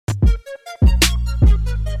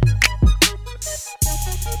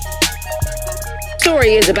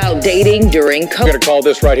story is about dating during COVID. We're going to call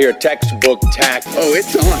this right here textbook tax. Oh,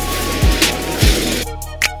 it's on.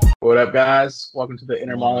 What up, guys? Welcome to the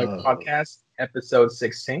Inner Monologue Podcast, episode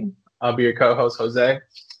 16. I'll be your co-host, Jose,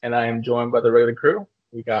 and I am joined by the regular crew.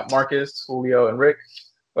 We got Marcus, Julio, and Rick.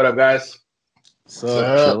 What up, guys? What's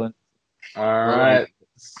up? Chilling. All right.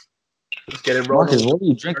 Let's get it rolling. Marcus, what are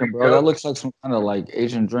you drinking, bro? That looks like some kind of like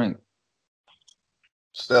Asian drink.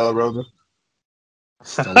 Stella Rosa.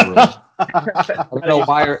 I don't know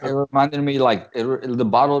why it reminded me the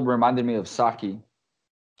bottle reminded me of sake.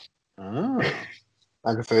 Oh,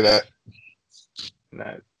 I can say that.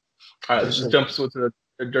 Nice. All right, let's just jump to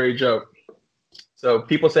a dirty joke. So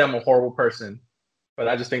people say I'm a horrible person, but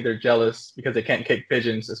I just think they're jealous because they can't kick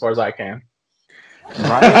pigeons as far as I can.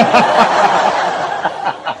 Right?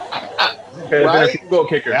 Go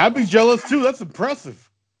kicker. I'd be jealous too. That's impressive.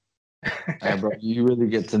 Yeah, bro, you really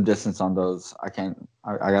get some distance on those. I can't.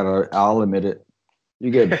 I'll admit it. You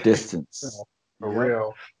get distance. For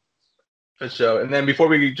real. For sure. And then before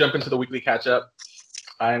we jump into the weekly catch up,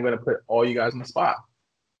 I am going to put all you guys on the spot.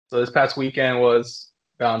 So this past weekend was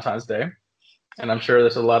Valentine's Day, and I'm sure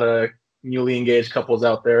there's a lot of newly engaged couples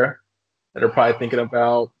out there that are probably thinking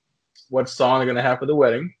about what song they're going to have for the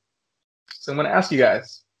wedding. So I'm going to ask you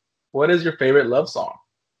guys, what is your favorite love song?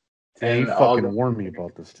 And he fucking warned me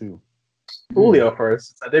about this too. Julio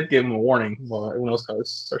first. I did give him a warning while everyone else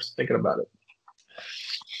starts thinking about it.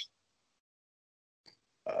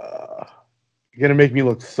 You're gonna make me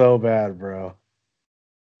look so bad, bro.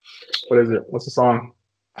 What is it? What's the song?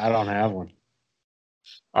 I don't have one.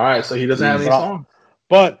 All right, so he doesn't have any song.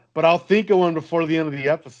 But I'll think of one before the end of the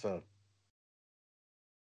episode.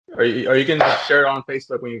 Or you can share it on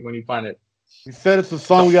Facebook when you find it. You said it's the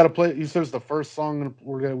song we gotta play. You said it's the first song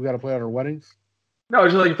we gotta play at our weddings. No,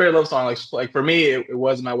 it's just like your favorite love song. Like for me, it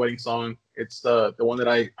was my wedding song. It's the one that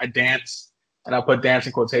I dance, and I put dance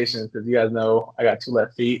in quotations because you guys know I got two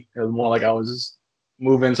left feet. It was more like I was just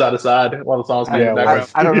moving side to side while the song was playing in the background.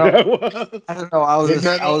 I don't know. I don't know. I was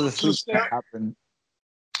asleep when that happened.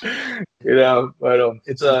 You know, but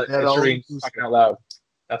it's Shireen talking out loud.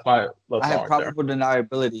 That's my love song. I had probable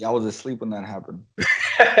deniability. I was asleep when that happened.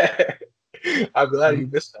 I'm glad you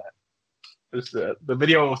missed that. The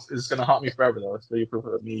video is going to haunt me forever, though. It's video proof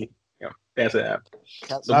of me, dancing at.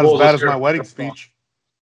 Not as bad as my wedding speech.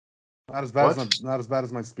 Not as bad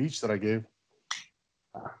as my speech that I gave.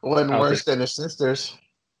 Wasn't worse than the sisters.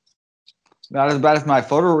 Not as bad as my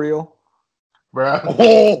photo reel, bro.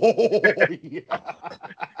 Oh, yeah.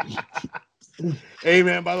 Hey,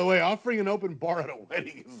 man, by the way, offering an open bar at a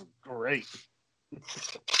wedding is great.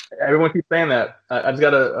 Everyone keeps saying that. I just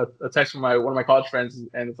got a text from one of my college friends,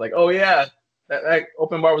 and it's like, oh, yeah, that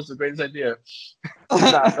open bar was the greatest idea.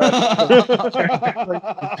 Yeah.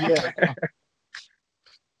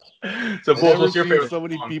 So, Bulls, what's your favorite? So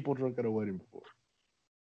many people drunk at a wedding before.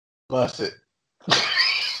 Busted.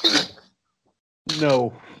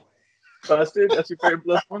 No. Busted? That's your favorite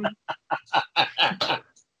Bliss one?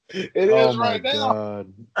 It is right now.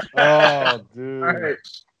 Oh, dude.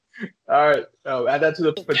 All right. Oh, add that to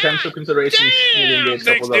the potential considerations newly engaged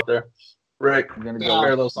couples out there. Rick, I'm gonna go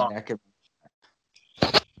share those songs.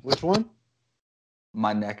 Which one?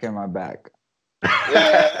 My neck and my back.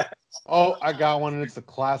 Oh, I got one, and it's a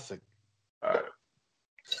classic. All right.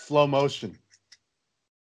 Slow Motion.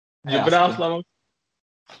 You've been out slow motion?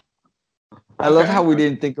 I love how we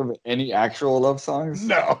didn't think of any actual love songs.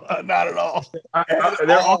 No, not at all.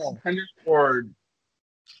 They're all contenders for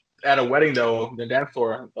at a wedding, though. The dance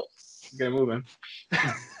floor. Get it moving. All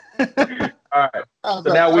right. So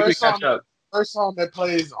now we can catch up. First song that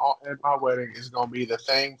plays at my wedding is gonna be the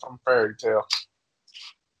thing from Fairy Tail.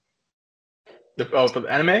 For the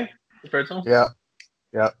anime? The fairy tale? Yeah.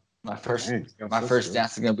 My first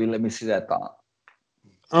dance is gonna be "Let Me See That Thought."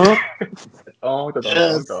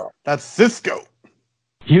 That's Cisco.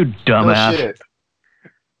 You dumbass.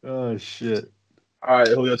 Oh shit. All right,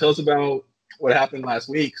 Julio, tell us about what happened last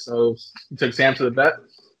week. So you took Sam to the vet?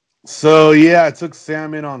 So yeah, I took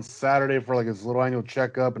Sam in on Saturday for like his little annual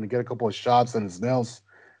checkup and to get a couple of shots and his nails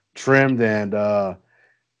trimmed, and I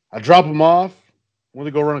drop him off. Went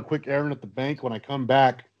to go run a quick errand at the bank. When I come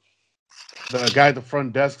back, the guy at the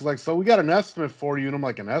front desk is like, "So we got an estimate for you," and I'm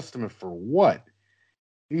like, "An estimate for what?"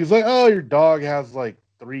 He's like, "Oh, your dog has like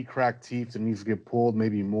 3 cracked teeth and needs to get pulled,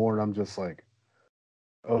 maybe more." And I'm just like,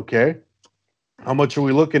 "Okay, how much are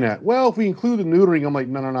we looking at?" "Well, if we include the neutering," I'm like,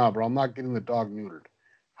 no, bro, I'm not getting the dog neutered.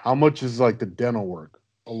 How much is like the dental work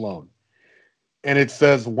alone? And it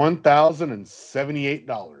says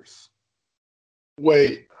 $1,078.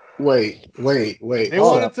 Wait. They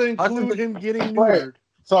wanted to include him getting neutered.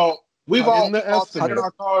 So We've In all the taken estimate.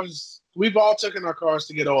 our cars. We've all taken our cars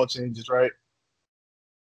to get oil changes, right?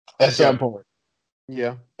 At some point.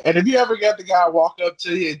 Yeah. And if you ever got the guy walk up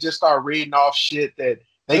to you and just start reading off shit that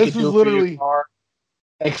they This could is do for literally- your car,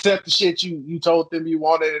 except the shit you told them you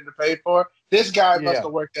wanted and to pay for, this guy must Yeah.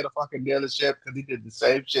 have worked at a fucking dealership because he did the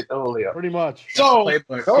same shit to Julio. Pretty much. So,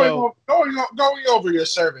 Playbook. going over your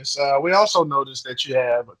service, we also noticed that you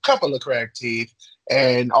have a couple of cracked teeth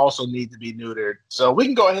and also need to be neutered. So we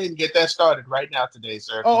can go ahead and get that started right now today,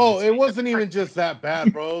 sir. Oh, it wasn't even just that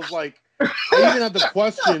bad, bro. It was like I even had the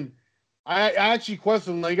question. I actually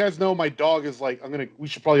questioned. Like, you guys know, my dog is like. We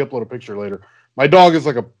should probably upload a picture later. My dog is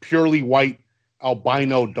like a purely white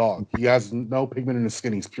albino dog. He has no pigment in his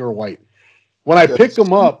skin. He's pure white. When I pick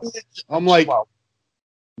him up, I'm like,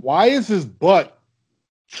 why is his butt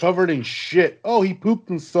covered in shit? Oh, he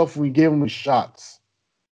pooped and stuff when we gave him his shots.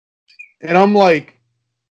 And I'm like,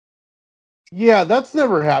 yeah, that's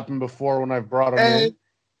never happened before when I've brought him in.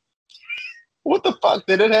 What the fuck?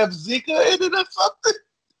 Did it have Zika in it or something?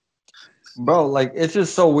 Bro, like, it's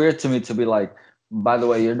just so weird to me to be like, by the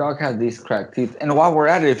way, your dog has these cracked teeth. And while we're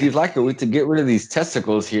at it, if you'd like it, we could get rid of these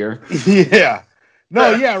testicles here. Yeah.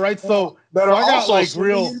 No, yeah, right. So That I are got also like swimming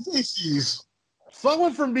real. in feces. So I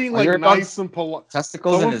went from being Are like your nice dogs- and polite.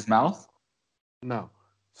 Testicles in Someone- his mouth? No.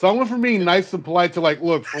 So I went from being nice and polite to like,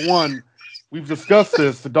 look, for one, we've discussed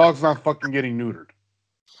this. The dog's not fucking getting neutered.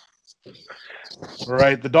 All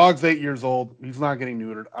right. The dog's 8 years old. He's not getting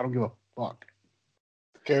neutered. I don't give a fuck.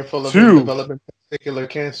 Careful of Two. developing testicular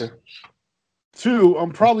cancer. Two,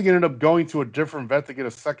 I'm probably going to end up going to a different vet to get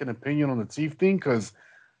a second opinion on the teeth thing because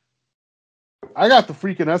I got the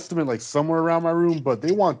freaking estimate like somewhere around my room, but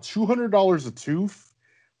they want $200 a tooth,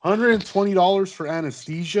 $120 for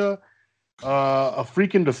anesthesia, a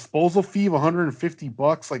freaking disposal fee of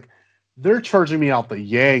 $150. Like, they're charging me out the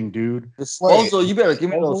yang, dude. Disposal, you better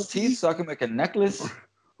give me those teeth so I can make a necklace.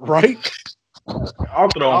 Right? I'll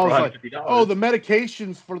throw I him was for like, $150. oh, the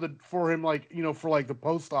medications for him, like, you know, for like the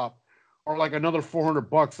post-op are like another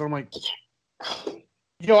 $400. And I'm like,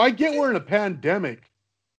 yo, I get we're in a pandemic,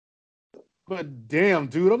 but damn,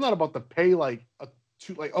 dude, I'm not about to pay like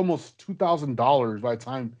almost $2,000 by the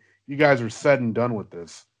time you guys are said and done with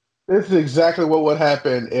this. This is exactly what would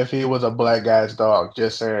happen if he was a black guy's dog.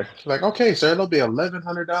 Just saying, like, okay, sir, it'll be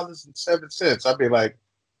 $1,100.07. I'd be like,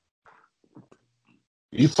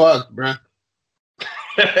 you fucked, bruh.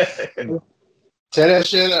 Tear that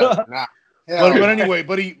shit up. Nah. Hell But no. anyway,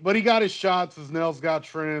 but he got his shots, his nails got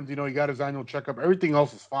trimmed, you know, he got his annual checkup. Everything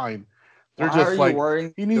else is fine. They're Why just are like, you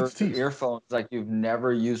wearing he needs your teeth. earphones like you've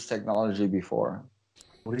never used technology before?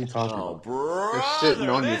 What are you talking about? You're sitting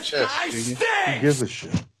on your chest, Junior. Who gives a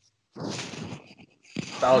shit?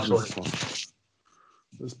 Style Who choice. gives a fuck?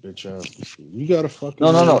 This bitch ass. You gotta fucking.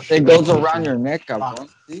 No. shit It goes on around your your neck, cabrón.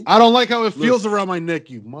 See? I don't like how it feels around my neck,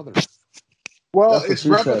 you mother. Well, That's what it's she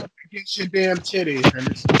rubbing said. up against your damn titties, and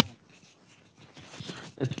it's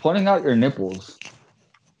It's pointing out your nipples.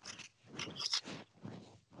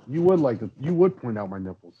 You would like to. You would point out my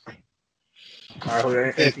nipples. All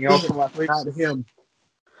right, anything else from last week? not him.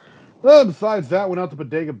 Besides that, went out to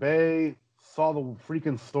Bodega Bay. Saw the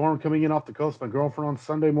freaking storm coming in off the coast. My girlfriend on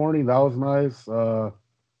Sunday morning. That was nice.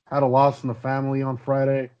 Had a loss in the family on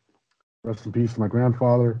Friday. Rest in peace to my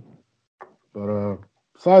grandfather. But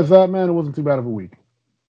besides that, man, it wasn't too bad of a week.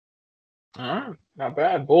 All right, not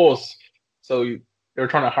bad. Bulls. So they were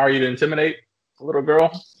trying to hire you to intimidate a little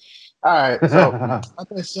girl? All right, so I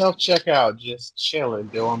can self checkout, just chilling,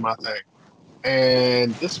 doing my thing,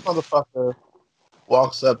 and this motherfucker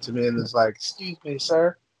walks up to me and is like, "Excuse me,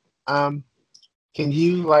 sir, can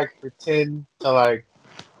you like pretend to like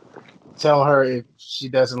tell her if she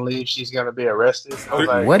doesn't leave, she's gonna be arrested?" I was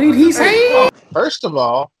like, What did he say? First of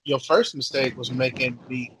all, your first mistake was making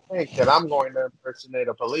me think that I'm going to impersonate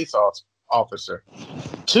a police officer.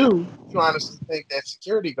 Two, you honestly think that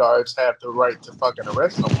security guards have the right to fucking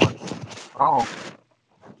arrest someone? Wrong.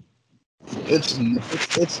 It's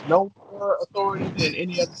no more authority than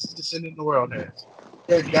any other citizen in the world has.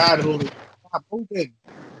 Good God, who is not moving?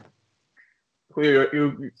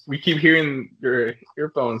 We keep hearing your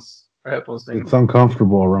earphones or headphones thing. It's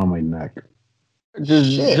uncomfortable around my neck.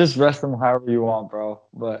 Shit. Just rest them however you want, bro.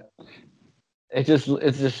 But it's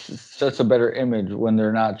just such a better image when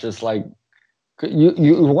they're not just like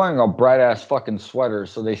you're wearing a bright ass fucking sweater,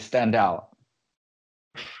 so they stand out.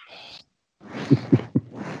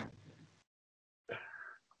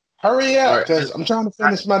 Hurry All up, right. because I'm trying to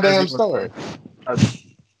finish my damn story. I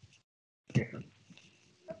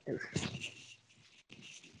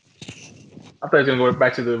thought he was gonna go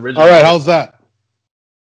back to the original. All right, how's that?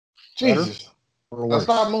 Jesus. Or Let's worse?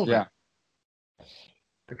 stop moving. Yeah.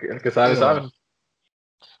 Sabe.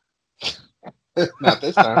 Not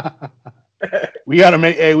this time. we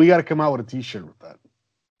gotta come out with a T-shirt with that.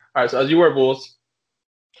 All right, so as you were, Bulls.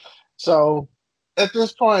 So at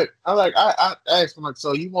this point, I asked him, like,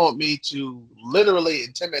 so you want me to literally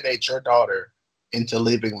intimidate your daughter into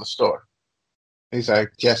leaving the store? He's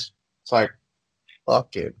like, yes. It's like,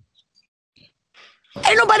 fuck it.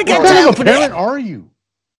 Ain't nobody What got kind time of for a parent that. are you?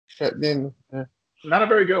 Then, Not a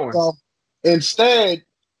very good one. so instead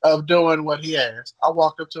of doing what he asked, I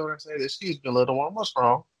walked up to her and said, excuse me, little one, what's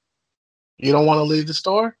wrong? You don't want to leave the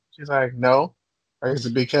store? She's like, no. Or is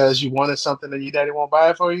it because you wanted something and your daddy won't buy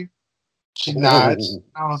it for you? She nods.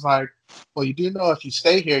 I was like, well, you do know if you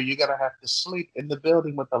stay here, you're going to have to sleep in the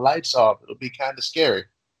building with the lights off. It'll be kind of scary.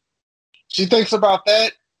 She thinks about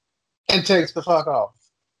that and takes the fuck off.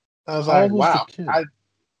 I was How like, old was wow. the kid?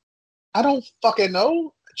 I don't fucking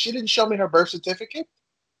know. She didn't show me her birth certificate.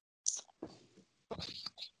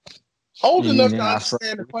 Old You enough didn't to ask for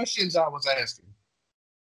understand the questions I was asking.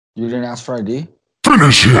 You didn't ask for ID?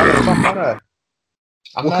 Finish Why the fuck him! would I?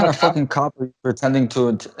 I'm What not kind a of fucking cop are you pretending to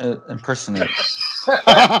impersonate?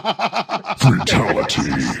 Fatality.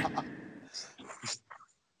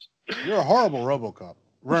 You're a horrible RoboCop.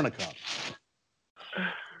 Rent-a-cop.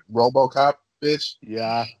 RoboCop, bitch.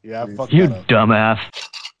 Yeah, fuck You that up. dumbass.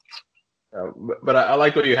 But I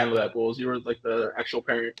like the way you handled that, Bulls. You were like the actual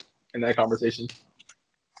parent in that conversation.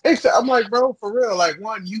 I'm like, bro, for real. Like,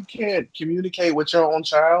 one, you can't communicate with your own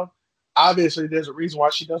child. Obviously, there's a reason why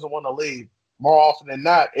she doesn't want to leave. More often than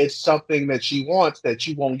not, it's something that she wants that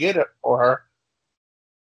you won't get it for her.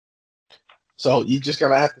 So you just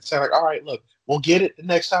gonna have to say, like, all right, look, we'll get it the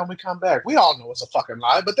next time we come back. We all know it's a fucking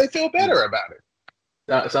lie, but they feel better about it.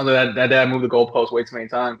 It sounds like that dad moved the goalpost way too many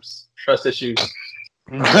times. Trust issues.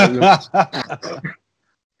 That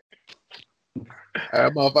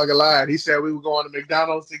motherfucker lied. He said we were going to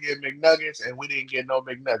McDonald's to get McNuggets, and we didn't get no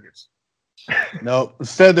McNuggets. No,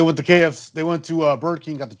 instead they went to KFC. They went to Burger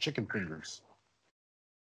King, got the chicken fingers.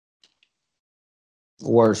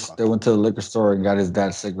 Worse, they went to the liquor store and got his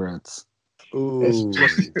dad cigarettes. Ooh. It's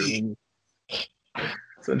twisted tea.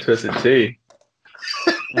 It's a twisted tea.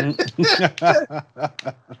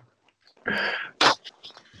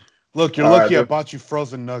 Look, you're All lucky right, I bought you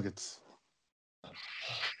frozen nuggets.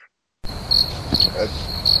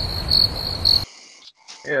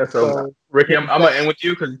 Yeah, so Ricky, I'm gonna end with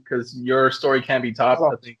you because your story can't be topped.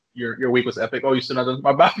 I think your week was epic. Oh, you still not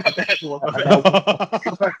my bad. My bad.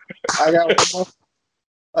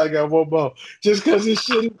 I got one more. Just because this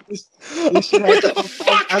shit happened.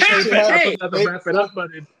 Wrap it up,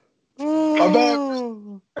 buddy. My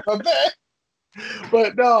bad.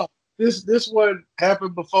 But no, this one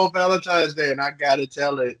happened before Valentine's Day, and I gotta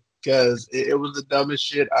tell it because it was the dumbest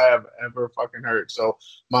shit I have ever fucking heard. So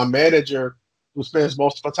my manager, who spends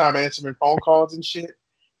most of her time answering phone calls and shit,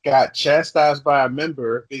 got chastised by a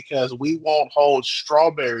member because we won't hold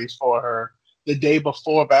strawberries for her the day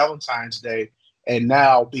before Valentine's Day. And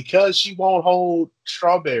now, because she won't hold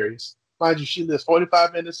strawberries, mind you, she lives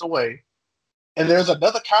 45 minutes away, and there's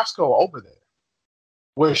another Costco over there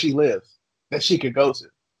where she lives that she could go to.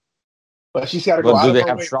 But she's got to go out But do of they her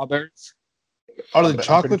have way. strawberries? Are they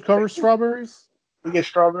chocolate covered strawberries? We get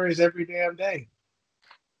strawberries every damn day.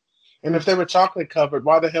 And if they were chocolate covered,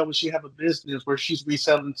 why the hell would she have a business where she's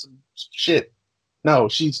reselling some shit? No,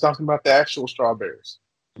 she's talking about the actual strawberries.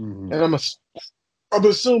 Mm-hmm. And I'm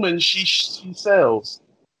assuming she sells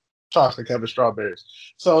chocolate covered strawberries.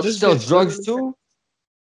 So this Still bitch drugs too?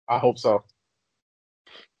 I hope so.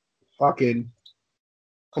 Fucking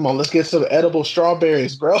come on, let's get some edible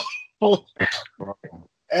strawberries, bro.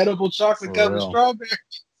 Edible chocolate covered strawberries.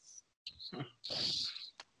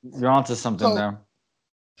 You're onto something there.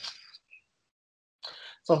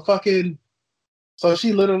 So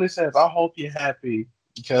she literally says, I hope you're happy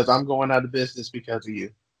because I'm going out of business because of you.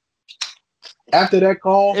 After that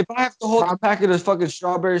call, if I have to hold a packet of fucking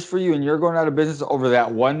strawberries for you and you're going out of business over that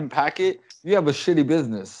one packet, you have a shitty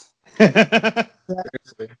business.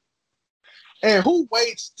 And who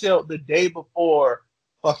waits till the day before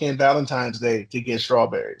fucking Valentine's Day to get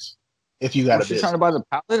strawberries? If you got Was she trying to buy the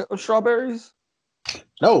pallet of strawberries?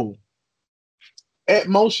 No. At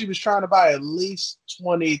most, she was trying to buy at least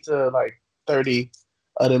 20 to like 30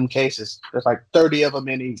 of them cases. There's like 30 of them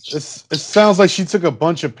in each. It sounds like she took a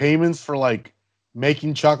bunch of payments for like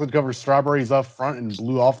making chocolate covered strawberries up front and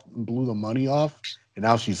blew the money off, and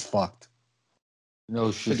now she's fucked.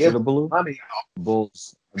 No, she should have blew money off.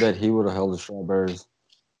 Bulls. I bet he would have held the strawberries.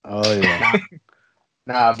 Oh yeah.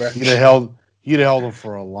 Nah, bro. He'd have held them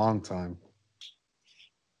for a long time.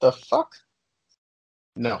 The fuck?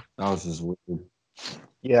 No. That was just weird.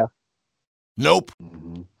 Yeah. Nope.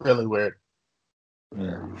 Really weird.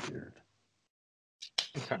 Yeah. Weird.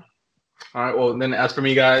 Okay. All right. Well, then as for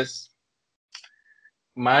me, guys,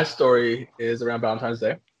 my story is around Valentine's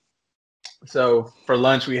Day. So for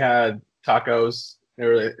lunch, we had tacos. They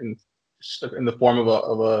were in the form of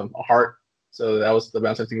a heart. So that was the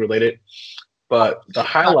Valentine's thing related. But the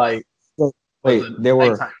highlight. Wait, they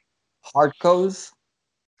were nighttime. hardcos?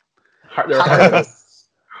 They're hardcos.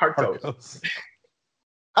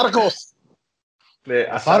 Arcos. De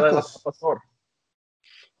asada al pastor.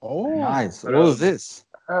 Oh, Nice. But, What was this?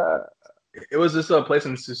 It was this place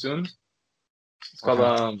in Susun. It's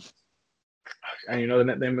called and you know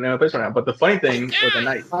the name of the place right now. But the funny thing was the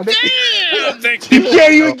night. Damn, thank you you.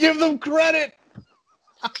 can't even give them credit.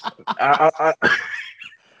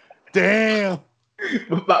 Damn.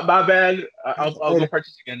 My bad. I'll go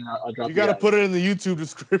purchase again. I'll drop. You got to put it in the YouTube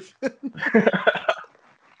description.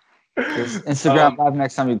 Instagram live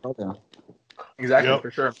next time you go there. Exactly, for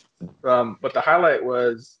sure. But the highlight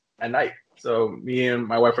was at night. So me and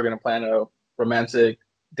my wife were going to plan a romantic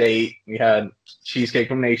date. We had cheesecake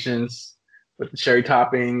from Nations with the cherry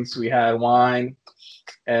toppings. We had wine.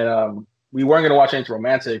 And we weren't going to watch anything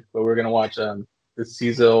romantic, but we were going to watch the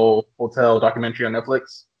Cecil Hotel documentary on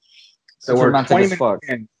Netflix. So we're 20 minutes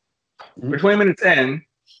in. We're 20 minutes in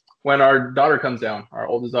when our daughter comes down, our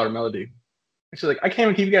oldest daughter, Melody. And she's like, I can't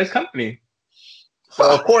even keep you guys company. So,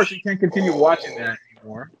 of course, you can't continue watching that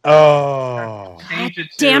anymore. Oh.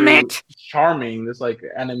 Damn it. Charming, this like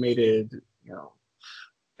animated,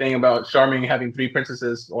 thing about Charming having 3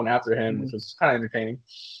 princesses going after him, which was kind of entertaining.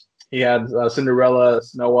 He had Cinderella,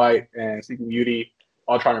 Snow White, and Sleeping Beauty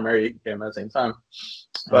all trying to marry him at the same time.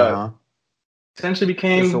 But essentially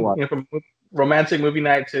became from romantic movie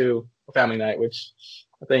night to a family night, which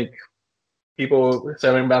I think people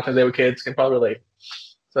celebrating Valentine's Day with kids can probably relate.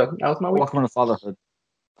 So that was my week. Welcome to fatherhood.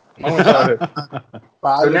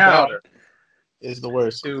 So now is the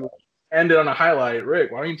worst. To end it on a highlight,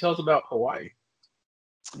 Rick, why don't you tell us about Hawaii?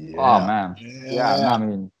 Yeah. Oh man, yeah. I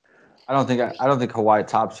mean, I don't think Hawaii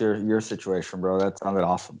tops your situation, bro. That sounded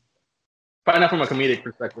awesome. Probably not from a comedic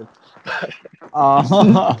perspective.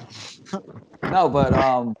 No, but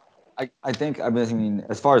I think I mean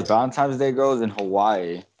as far as Valentine's Day goes in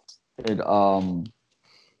Hawaii, it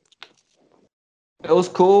was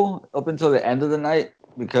cool up until the end of the night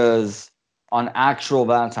because on actual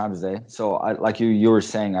Valentine's Day, so like you were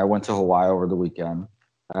saying, I went to Hawaii over the weekend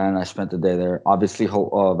and I spent the day there. Obviously,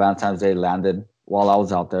 Valentine's Day landed while I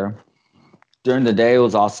was out there. During the day, it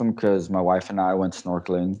was awesome because my wife and I went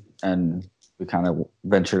snorkeling and we kind of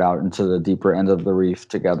ventured out into the deeper end of the reef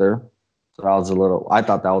together. So I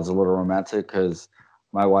thought that was a little romantic because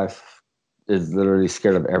my wife is literally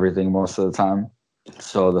scared of everything most of the time.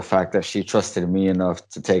 So the fact that she trusted me enough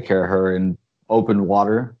to take care of her in open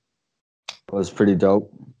water was pretty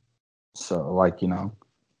dope. So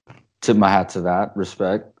tip my hat to that,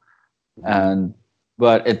 respect.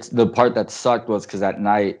 But it's the part that sucked was because at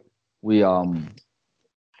night we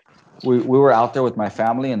were out there with my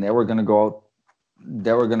family and they were gonna go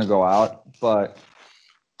out, but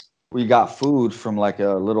we got food from like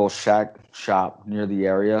a little shack shop near the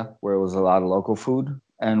area where it was a lot of local food.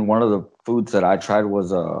 And one of the foods that I tried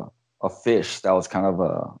was a fish that was kind of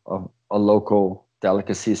a local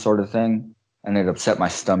delicacy sort of thing. And it upset my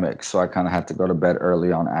stomach. So I kind of had to go to bed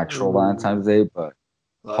early on actual Valentine's Day. But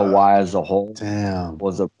Hawaii as a whole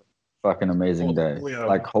was a fucking amazing day.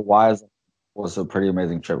 Like Hawaii was a pretty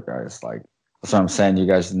amazing trip, guys. Like that's what I'm saying. You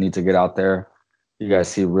guys need to get out there. You guys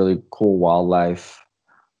see really cool wildlife.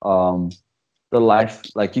 The life,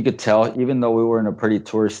 like you could tell, even though we were in a pretty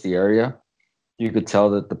touristy area, you could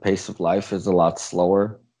tell that the pace of life is a lot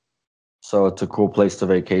slower. So it's a cool place to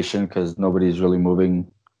vacation because nobody's really moving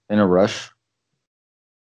in a rush.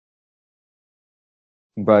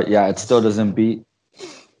 But yeah, it still doesn't beat,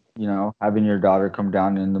 having your daughter come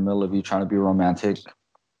down in the middle of you trying to be romantic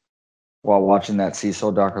while watching that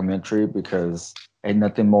Cecil documentary because ain't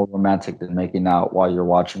nothing more romantic than making out while you're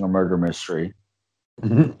watching a murder mystery.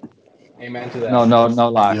 Amen to that. No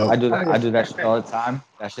lie. Yep. I do that shit all the time.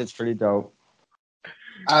 That shit's pretty dope.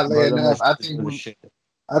 Oddly enough, I think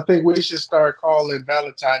we should start calling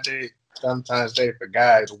Valentine's Day for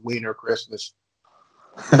guys Wiener Christmas.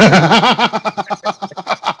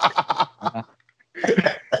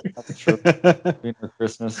 That's true. Wiener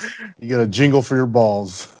Christmas. You get a jingle for your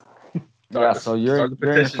balls. Yeah, so you're in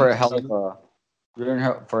for a hell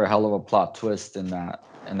of a plot twist in that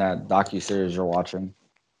docuseries you're watching.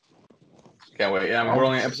 Can't wait. Yeah, we're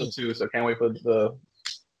only on episode 2, so can't wait for the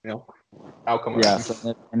outcome. Yeah,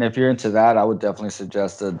 and if you're into that, I would definitely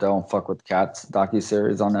suggest the Don't Fuck with Cats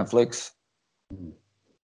docuseries on Netflix.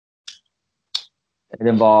 It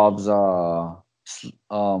involves snub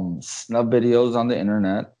videos on the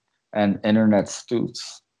internet and internet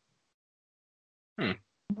stoots. Okay.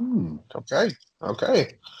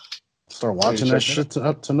 Start watching that shit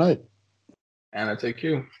up tonight. And I take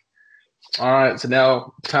you. All right, so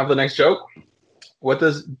now time for the next joke. What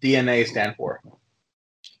does DNA stand for?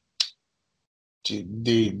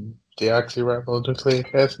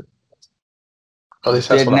 Deoxyribonucleic acid. At least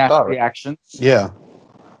that's what I thought. Reactions. Yeah.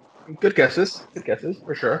 Good guesses,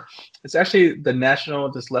 for sure. It's actually the National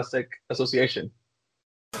Dyslexic Association.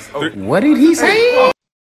 What did he say? Are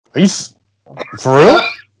you for real?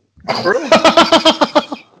 For real?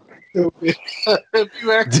 If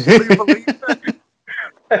you actually believe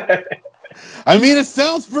that. I mean, it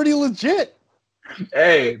sounds pretty legit.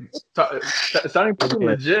 Hey, sounding pretty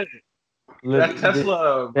legit. That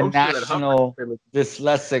Tesla, the National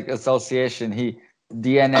Dyslexic Association. He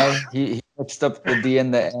mixed up the D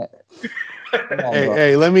and the.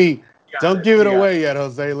 Hey, let me don't give it away yet,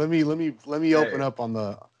 Jose. Let me open up on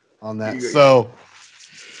that. So,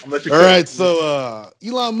 all right. So,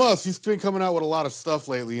 Elon Musk, he's been coming out with a lot of stuff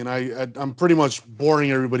lately, and I'm pretty much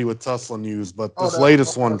boring everybody with Tesla news. But this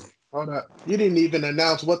latest one. Hold up. You didn't even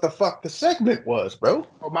announce what the fuck the segment was, bro.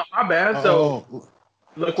 Oh, my bad. So,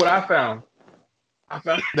 look what I found.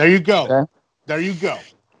 There you go. Okay. There you go.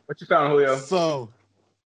 What you found, Julio? So,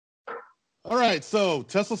 all right. So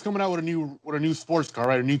Tesla's coming out with a new sports car,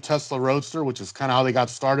 right? A new Tesla Roadster, which is kind of how they got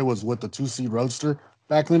started, was with the 2-seat Roadster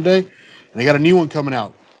back in the day. And they got a new one coming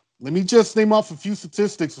out. Let me just name off a few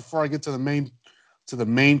statistics before I get to the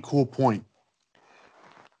main cool point.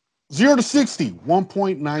 0 to 60,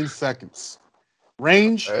 1.9 seconds.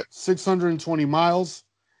 Range, 620 miles.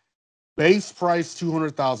 Base price,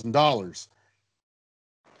 $200,000.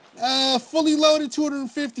 Fully loaded,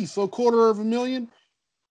 250, so $250,000.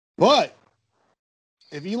 But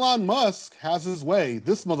if Elon Musk has his way,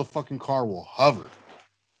 this motherfucking car will hover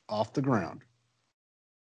off the ground.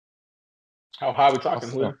 How high are we talking,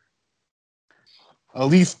 Julio? At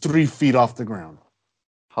least 3 feet off the ground.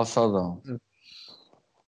 How so, though?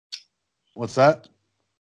 What's that?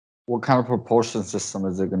 What kind of propulsion system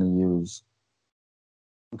is it going to use?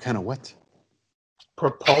 What kind of what?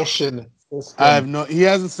 Propulsion system. I have no. He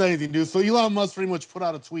hasn't said anything, dude. So Elon Musk pretty much put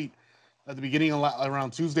out a tweet at the beginning of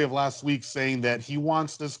around Tuesday of last week saying that he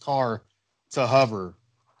wants this car to hover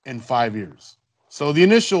in 5 years. So the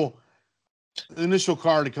initial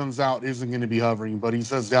car that comes out isn't going to be hovering, but he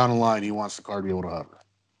says down the line he wants the car to be able to hover.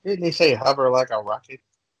 Didn't he say hover like a rocket?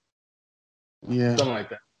 Yeah, something like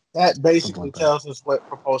that. That basically tells us what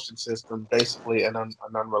propulsion system, basically an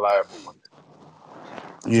unreliable one.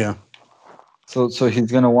 Yeah. So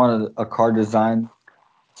he's gonna want a car design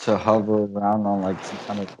to hover around on like some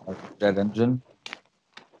kind of like jet engine.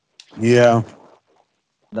 Yeah.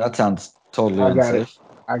 That sounds totally unsafe.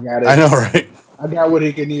 I got it. I know, right? I got what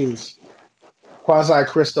he can use.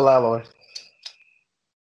 Quasi-crystal alloy.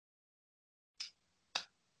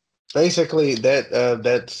 Basically,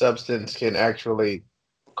 that substance can actually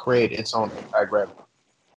create its own anti-gravity.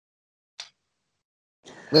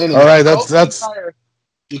 Anyway, all right, that's.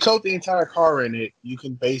 You coat the entire car in it, you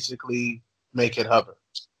can basically make it hover.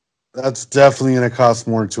 That's definitely going to cost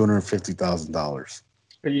more than $250,000.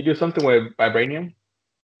 Could you do something with vibranium?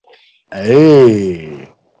 Hey.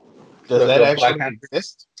 Does that actually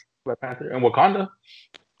exist? Black Panther and Wakanda.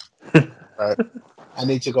 Right. I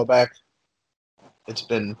need to go back. It's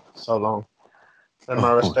been so long. Send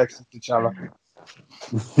my respects to T'Challa.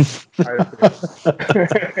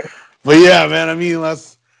 But yeah, man, I mean,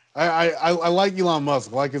 I like Elon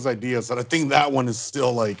Musk. I like his ideas, but I think that one is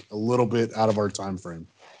still like a little bit out of our time frame.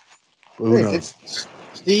 But who knows?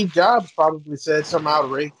 Steve Jobs probably said some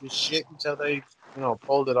outrageous shit until they,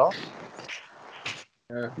 pulled it off.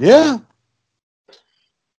 Yeah.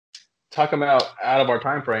 Talking about out of our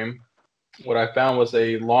time frame, what I found was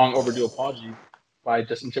a long overdue apology by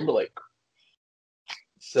Justin Timberlake.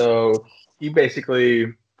 So he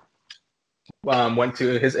basically went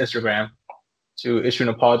to his Instagram to issue an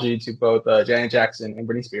apology to both Janet Jackson and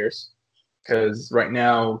Britney Spears, because right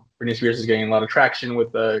now Britney Spears is getting a lot of traction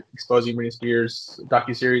with exposing Britney Spears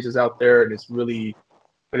docuseries is out there, and it's really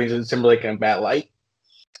putting Justin Timberlake in a bad light.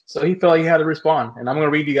 So he felt like he had to respond, and I'm going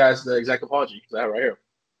to read you guys the exact apology because I have it right here.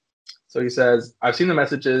 So he says, "I've seen the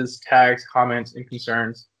messages, tags, comments, and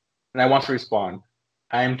concerns, and I want to respond.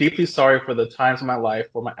 I am deeply sorry for the times in my life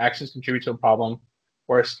where my actions contribute to a problem,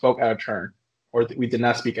 where I spoke out of turn, or we did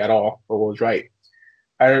not speak at all for what was right.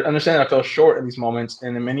 I understand I fell short in these moments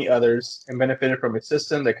and in many others, and benefited from a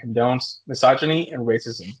system that condones misogyny and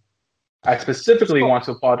racism. I specifically want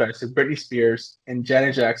to apologize to Britney Spears and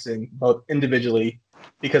Janet Jackson, both individually,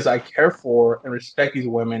 because I care for and respect these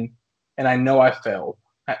women, and I know I failed.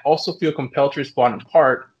 I also feel compelled to respond in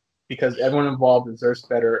part because everyone involved deserves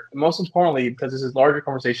better, and most importantly, because this is a larger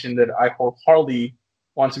conversation that I wholeheartedly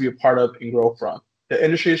want to be a part of and grow from. The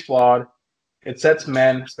industry is flawed. It sets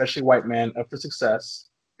men, especially white men, up for success.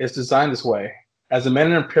 It's designed this way. As a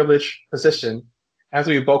man in a privileged position, I have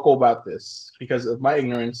to be vocal about this because of my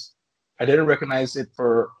ignorance. I didn't recognize it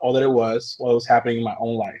for all that it was while it was happening in my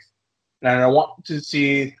own life. And I don't want to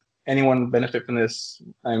see anyone benefit from this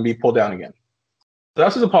and be pulled down again. So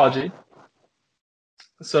that's his apology.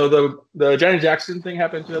 So the Janet Jackson thing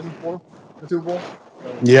happened in 2004, the Super Bowl.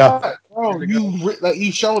 Yeah. Bro,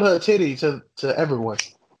 you showed her titty to everyone.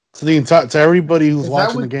 To everybody who's Is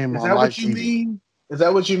watching the game is on that live what you TV. mean? Is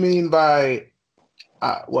that what you mean by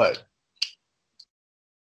what?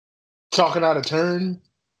 Talking out of turn?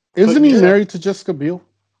 Isn't he married to Jessica Biel?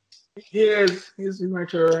 He is. He's married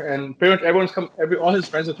to her, and pretty much everyone's all his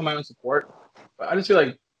friends have come out in support. But I just feel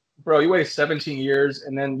like, bro, you waited 17 years,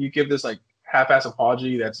 and then you give this like half-ass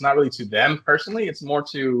apology that's not really to them personally. It's more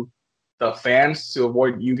to the fans to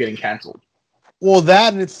avoid you getting canceled. Well,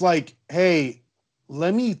 that and it's like, hey,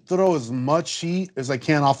 let me throw as much heat as I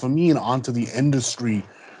can off of me and onto the industry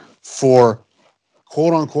for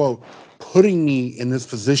quote unquote putting me in this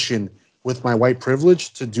position with my white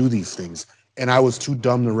privilege to do these things. And I was too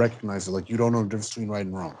dumb to recognize it. Like, you don't know the difference between right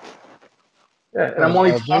and wrong. Yeah, and I'm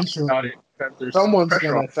only talking about it because there's someone's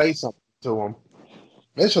pressure gonna say something to him.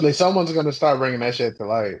 Eventually, someone's gonna start bringing that shit to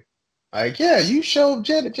light. Like, yeah, you showed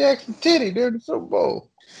Janet Jackson titty during the Super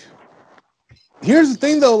Bowl. Here's the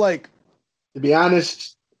thing, though. Like, to be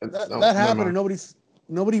honest, that happened, and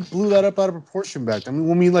nobody blew that up out of proportion back. I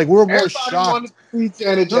mean, like, we're more shocked. Wanted to see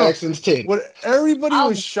Janet Jackson's titty. What everybody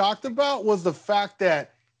was shocked about was the fact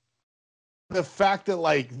that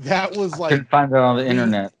like that was like. I couldn't find it on the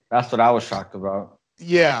internet. That's what I was shocked about.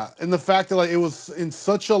 Yeah, and the fact that like it was in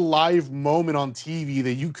such a live moment on TV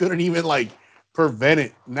that you couldn't even like prevent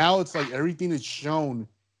it. Now it's like everything that's shown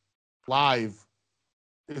live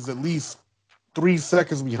is at least 3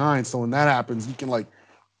 seconds behind. So when that happens, you can like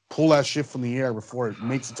pull that shit from the air before it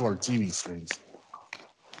makes it to our TV screens.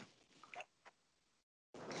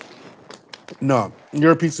 No,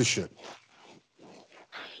 you're a piece of shit.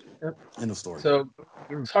 Yep. End of story. So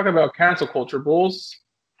let's talk about cancel culture, Bulls.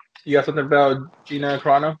 You got something about Gina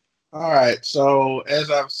Carano? All right. So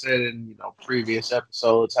as I've said in previous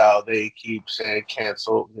episodes, how they keep saying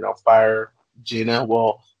cancel, fire Gina.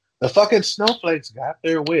 Well, the fucking snowflakes got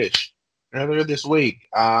their wish earlier this week.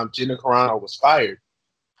 Gina Carano was fired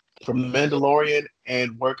from The Mandalorian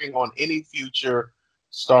and working on any future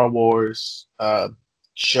Star Wars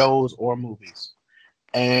shows or movies.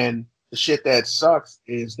 And the shit that sucks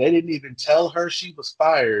is they didn't even tell her she was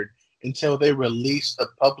fired until they released a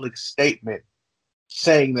public statement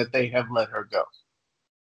saying that they have let her go.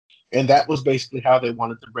 And that was basically how they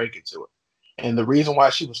wanted to break it to her. And the reason why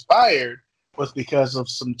she was fired was because of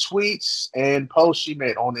some tweets and posts she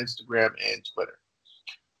made on Instagram and Twitter.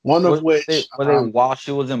 One of which... Were they while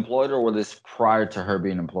she was employed, or were this prior to her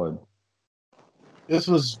being employed? This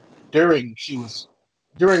was during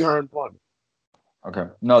her employment. Okay.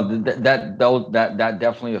 No, that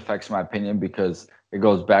definitely affects my opinion because it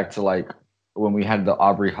goes back to like when we had the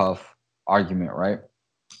Aubrey Huff argument, right?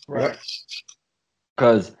 Right.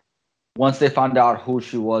 Because once they found out who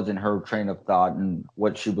she was and her train of thought and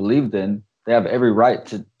what she believed in, they have every right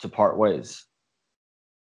to part ways.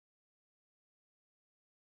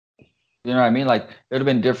 You know what I mean? Like, it would have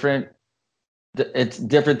been different. It's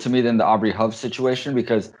different to me than the Aubrey Huff situation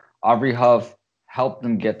because Aubrey Huff helped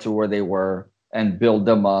them get to where they were and build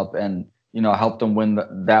them up and, help them win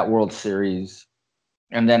that World Series.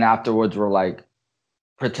 And then afterwards we're like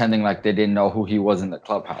pretending like they didn't know who he was in the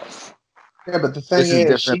clubhouse. Yeah, but the thing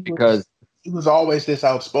is she was always this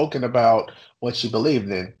outspoken about what she believed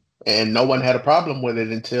in. And no one had a problem with it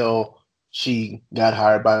until she got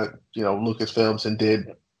hired by, Lucasfilms and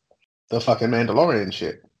did the fucking Mandalorian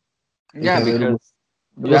shit. Yeah, because it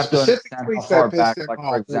was specific tweets that pissed him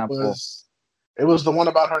off. For example, it was the one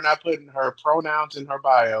about her not putting her pronouns in her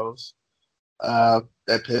bios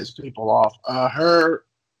that pissed people off. Her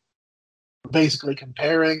basically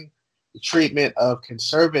comparing the treatment of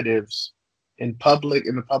conservatives in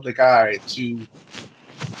the public eye to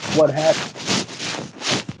what happened.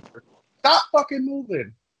 Stop fucking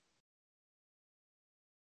moving.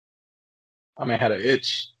 I mean, I had an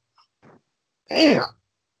itch. Damn.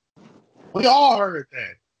 We all heard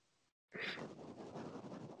that.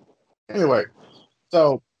 Anyway,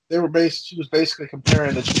 so she was basically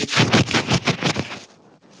comparing the treatment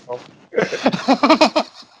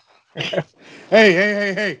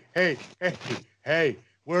Hey,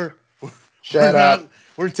 we're Shut up.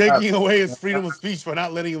 we're taking away his freedom of speech by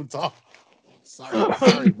not letting him talk.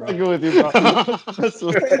 Sorry, bro. Fucking with you, bro. That's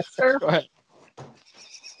what- Go ahead.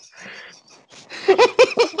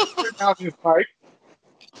 Out his mic.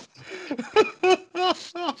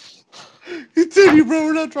 Continue, bro.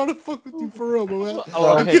 We're not trying to fuck with you for real, bro, man.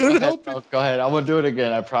 Oh, I hey, couldn't go ahead, help bro. it. Go ahead. I'm gonna do it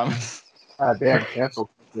again. I promise. God damn, cancel.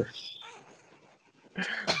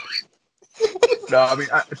 No, I mean,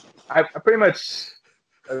 I pretty much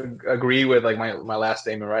agree with like my last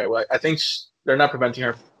statement, right? Well, I think they're not preventing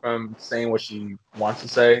her from saying what she wants to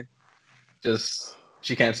say. Just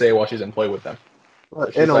she can't say it while she's employed with them.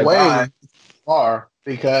 But She's in a like, way, "Bye." are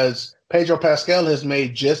because Pedro Pascal has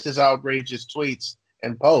made just as outrageous tweets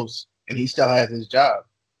and posts, and he still has his job.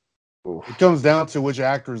 It comes down to which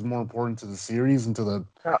actor is more important to the series and to the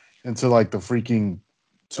into like the freaking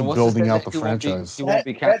to building out the franchise. He won't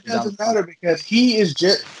be That counted down. doesn't matter because he is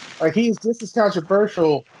just as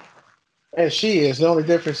controversial as she is. The only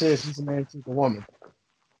difference is he's a man, she's a woman.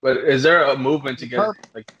 But is there a movement to get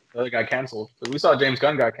like the other guy canceled? Because we saw James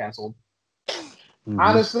Gunn got canceled. Mhm.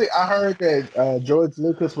 Honestly, I heard that George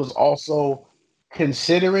Lucas was also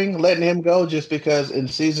considering letting him go just because in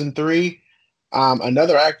season 3,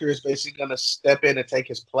 another actor is basically going to step in and take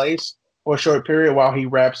his place for a short period while he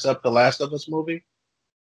wraps up the Last of Us movie.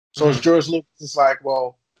 So George Lucas is like,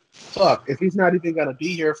 well, fuck, if he's not even going to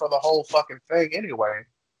be here for the whole fucking thing anyway,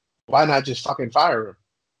 why not just fucking fire him?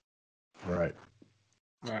 Right.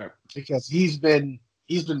 Right. Because he's been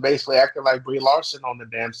basically acting like Brie Larson on the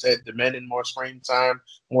damn set, demanding more screen time,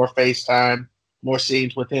 more face time, more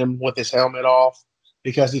scenes with him with his helmet off,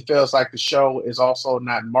 because he feels like the show is also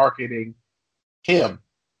not marketing him.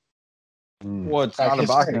 Well, it's Like not his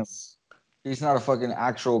about him. face. He's not a fucking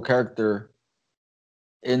actual character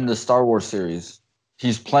in the Star Wars series.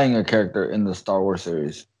 He's playing a character in the Star Wars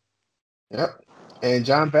series. Yep. And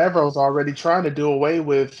John Favreau's already trying to do away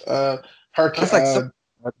with her character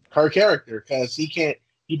because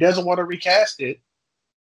he doesn't want to recast it.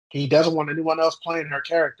 He doesn't want anyone else playing her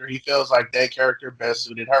character. He feels like that character best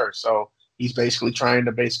suited her. So he's basically trying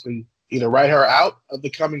to either write her out of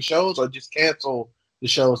the coming shows or just cancel the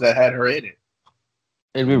shows that had her in it.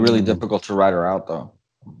 It'd be really difficult to write her out, though.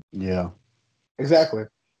 Yeah. Exactly.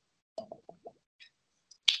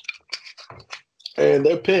 And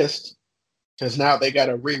they're pissed because now they got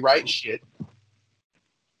to rewrite shit.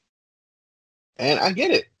 And I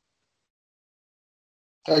get it.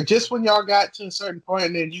 Like just when y'all got to a certain point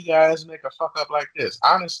and then you guys make a fuck up like this.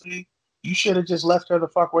 Honestly, you should have just left her the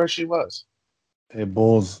fuck where she was. Hey,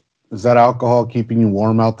 Bulls, is that alcohol keeping you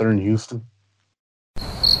warm out there in Houston?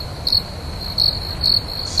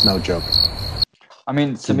 It's no joke. I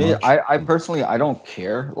mean, to me, I personally, I don't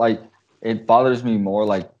care. Like, it bothers me more.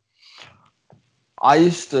 Like, I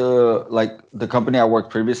used to, like, the company I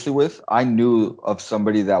worked previously with, I knew of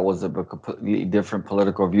somebody that was of a completely different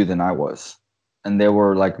political view than I was. And they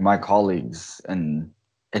were, like, my colleagues, and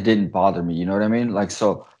it didn't bother me. You know what I mean? Like,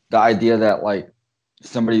 so the idea that, like,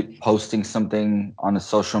 somebody posting something on a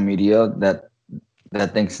social media that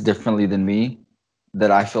thinks differently than me, that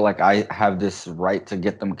I feel like I have this right to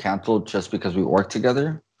get them canceled just because we work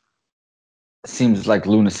together, seems like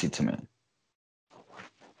lunacy to me.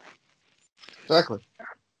 Exactly.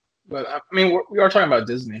 But I mean, we are talking about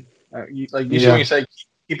Disney. You should, when you say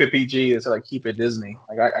keep it PG, it's like keep it Disney.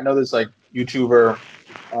 Like I know this like YouTuber,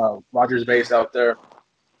 Rogers Base out there.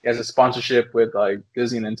 He has a sponsorship with like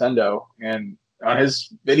Disney and Nintendo, and on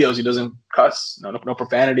his videos he doesn't cuss, no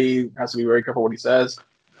profanity. Has to be very careful what he says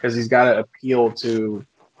because he's got to appeal to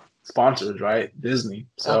sponsors, right? Disney.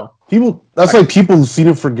 So people seem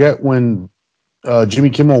to forget when Jimmy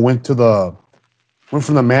Kimmel went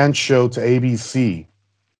from the Man Show to ABC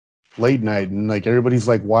late night, and like everybody's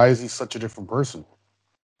like, why is he such a different person?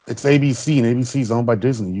 It's ABC, and ABC is owned by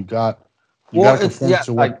Disney. You got to conform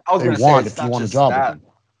to what they want if you want a job with them.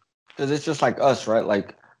 Because it's just like us, right?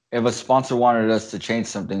 Like if a sponsor wanted us to change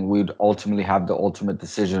something, we'd ultimately have the ultimate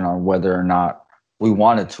decision on whether or not we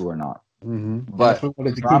wanted to or not. Mm-hmm. But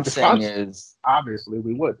what I'm saying is, obviously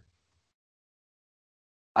we would.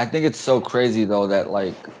 I think it's so crazy though that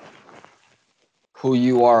like who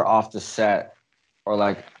you are off the set or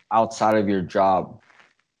like outside of your job.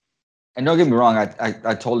 And don't get me wrong, I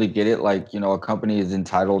totally get it. Like, you know, a company is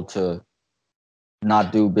entitled to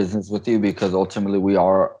not do business with you because ultimately we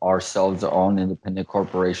are ourselves our own independent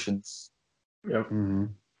corporations. Yep. Mm-hmm.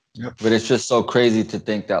 Yep. But it's just so crazy to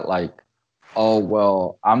think that like, oh,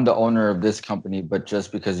 well, I'm the owner of this company, but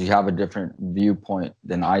just because you have a different viewpoint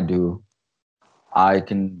than I do, I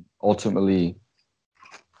can ultimately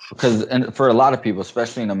because and for a lot of people,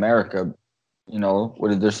 especially in America, you know,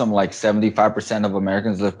 there's something like 75% of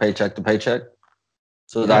Americans live paycheck to paycheck.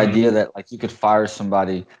 So the idea that like you could fire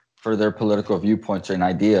somebody for their political viewpoints and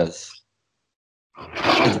ideas,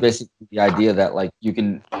 it's basically the idea that like you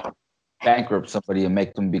can bankrupt somebody and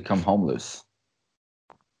make them become homeless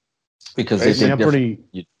because they think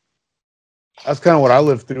different. That's kind of what I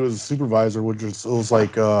lived through as a supervisor, which was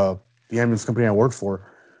like the ambulance company I worked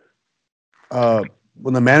for.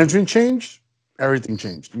 When the management changed, everything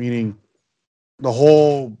changed. Meaning, the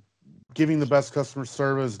whole giving the best customer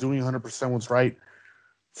service, doing 100% what's right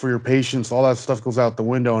for your patients, all that stuff goes out the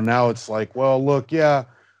window. And now it's like, well, look, yeah,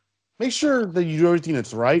 make sure that you do everything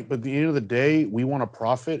that's right. But at the end of the day, we want to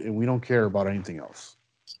profit and we don't care about anything else.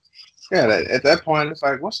 Yeah, at that point, it's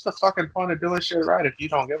like, what's the fucking point of doing shit right if you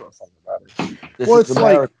don't give a fuck about it? Well, it's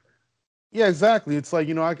like, yeah, exactly. It's like,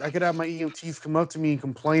 you know, I could have my EMTs come up to me and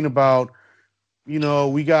complain about, you know,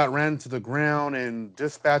 we got ran to the ground and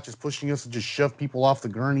dispatch is pushing us to just shove people off the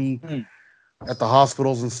gurney at the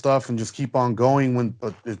hospitals and stuff and just keep on going.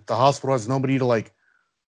 But if the hospital has nobody to like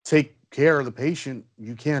take care of the patient,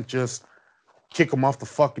 you can't just kick them off the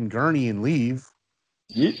fucking gurney and leave.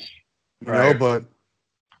 You know, but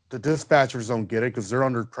the dispatchers don't get it because they're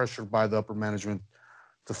under pressure by the upper management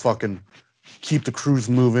to fucking keep the crews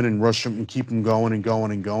moving and rush them and keep them going and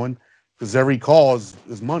going and going because every call is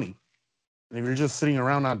money. And if you're just sitting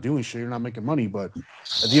around not doing shit, you're not making money. But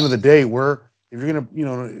at the end of the day, if you're gonna, you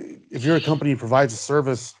know, if you're a company that provides a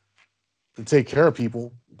service to take care of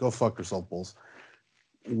people, go fuck yourself, bulls.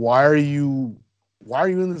 Why are you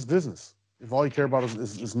in this business if all you care about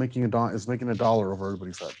is making a dollar over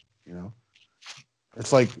everybody's head? You know,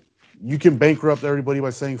 it's like you can bankrupt everybody by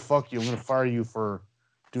saying fuck you. I'm gonna fire you for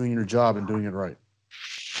doing your job and doing it right.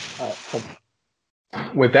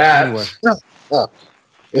 With that, anyway.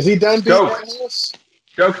 Is he done? Joke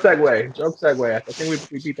segue. I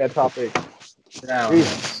think we beat that topic down.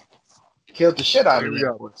 Jesus. Killed the shit out of me.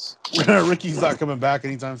 Ricky's not coming back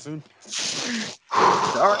anytime soon.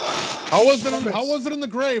 How was it in the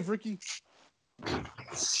grave, Ricky?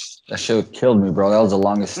 That shit killed me, bro. That was the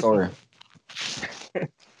longest story.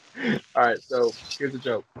 All right, so here's a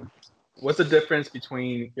joke. What's the difference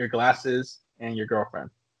between your glasses and your girlfriend?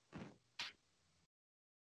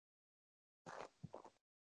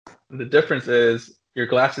 The difference is your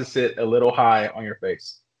glasses sit a little high on your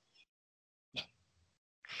face.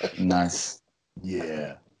 Nice.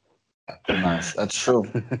 Yeah. Nice. That's true.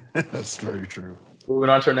 That's very true. Moving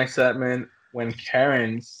on to our next segment, when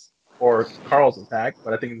Karen's or Carl's attack,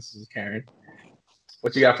 but I think this is Karen.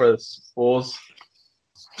 What you got for us, Bulls?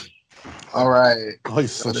 All right. Oh, you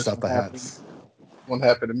switched out the hats. What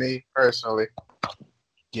happened to me personally?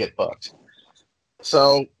 Get fucked.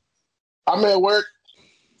 So I'm at work,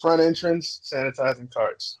 front entrance, sanitizing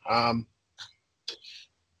carts.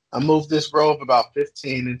 I moved this row of about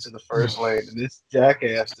 15 into the first lane, and this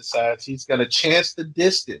jackass decides he's going to chance the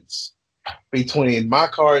distance between my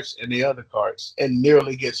carts and the other carts and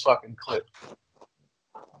nearly gets fucking clipped.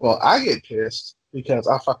 Well, I get pissed because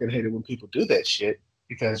I fucking hate it when people do that shit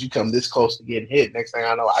because you come this close to getting hit. Next thing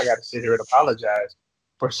I know, I got to sit here and apologize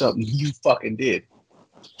for something you fucking did.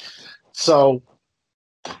 So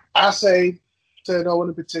I say to no one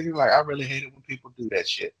in particular, like, I really hate it when people do that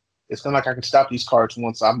shit. It's not like I can stop these carts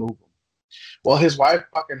once I move them. Well, his wife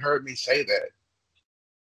fucking heard me say that.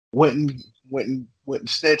 Went and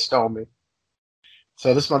snitched on me.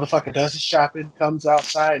 So this motherfucker does his shopping, comes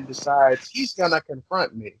outside, and decides he's gonna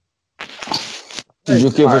confront me. Did you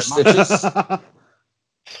give her stitches?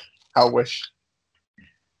 I wish.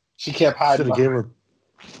 She kept hiding.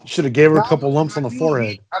 Should have gave her a couple lumps on the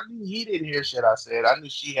forehead. I knew he didn't hear shit I said. I knew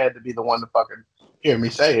she had to be the one to fucking hear me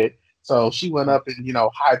say it. So she went up and,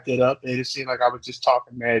 hyped it up. And it seemed like I was just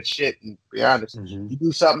talking mad shit. And to be honest, you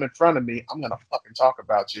do something in front of me, I'm going to fucking talk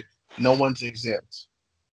about you. No one's exempt.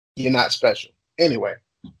 You're not special. Anyway,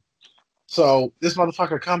 so this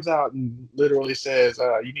motherfucker comes out and literally says,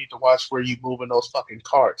 you need to watch where you moving those fucking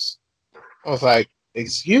carts. I was like,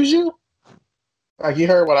 excuse you? Like, you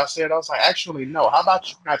heard what I said? I was like, actually, no. How about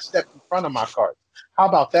you not step in front of my cart? How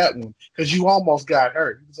about that one? Because you almost got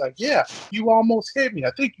hurt. He was like, yeah, you almost hit me.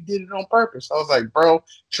 I think you did it on purpose. I was like, bro,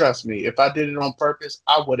 trust me. If I did it on purpose,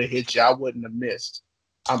 I would have hit you. I wouldn't have missed.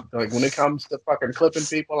 I'm like, when it comes to fucking clipping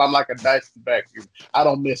people, I'm like a Dyson vacuum. I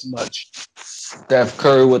don't miss much. Steph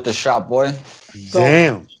Curry with the shot, boy. So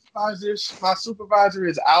damn. My supervisor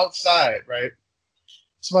is outside, right?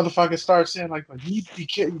 This motherfucker starts saying, like, you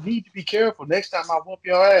need to be careful. Next time I whoop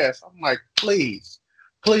your ass. I'm like, please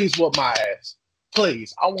whoop my ass.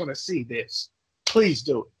 Please, I want to see this. Please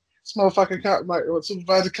do it. This motherfucker, my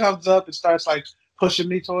supervisor comes up and starts, like, pushing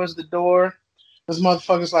me towards the door. This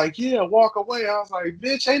motherfucker's like, yeah, walk away. I was like,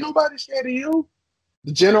 bitch, ain't nobody scared of you.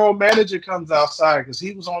 The general manager comes outside because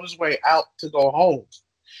he was on his way out to go home.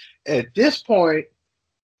 At this point,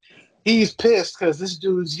 he's pissed because this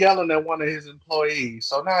dude's yelling at one of his employees.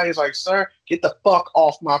 So now he's like, sir, get the fuck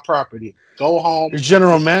off my property. Go home. Your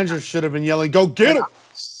general manager should have been yelling, go get him.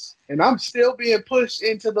 And I'm still being pushed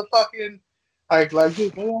into the fucking, like,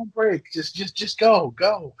 dude, go on break. Just go.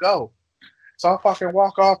 So I fucking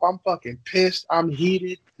walk off. I'm fucking pissed. I'm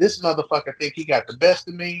heated. This motherfucker think he got the best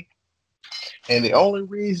of me. And the only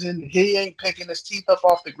reason he ain't picking his teeth up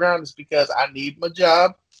off the ground is because I need my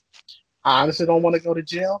job. I honestly don't want to go to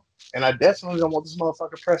jail. And I definitely don't want this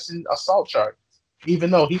motherfucker pressing assault charges.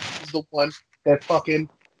 Even though he was the one that fucking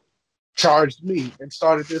charged me and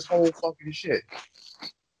started this whole fucking shit.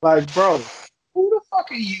 Like, bro, who the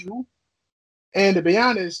fuck are you? And to be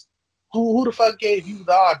honest, who the fuck gave you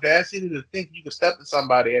the audacity to think you could step to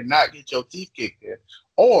somebody and not get your teeth kicked in?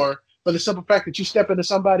 Or for the simple fact that you step into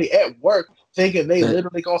somebody at work thinking they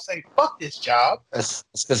literally gonna say, fuck this job. It's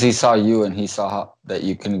because he saw you and he saw that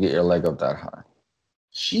you couldn't get your leg up that high.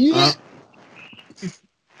 Shit. I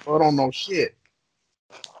don't know shit.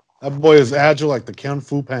 That boy is agile like the Kung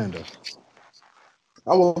Fu Panda.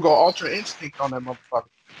 I will go Ultra Instinct on that motherfucker.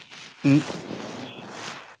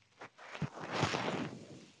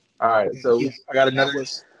 All right, so Yeah, I got another. That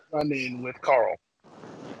was running with Carl.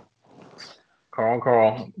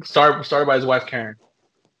 Carl. Started by his wife Karen.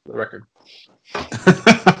 For the record.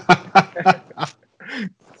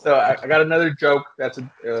 So I got another joke that's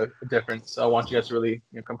a difference. So I want you guys to really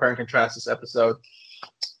compare and contrast this episode.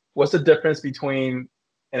 What's the difference between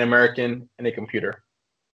an American and a computer?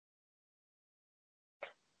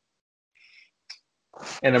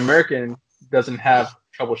 An American doesn't have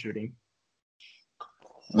troubleshooting.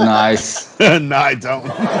 Nice. No, I don't.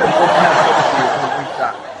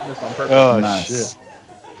 Oh, nice. Shit.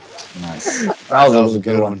 Nice. That was a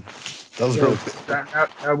good one. That was really good.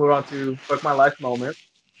 Now move on to Fuck My Life moment.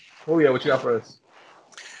 Julio, what you got for us?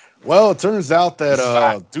 Well, it turns out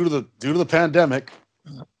that due to the pandemic,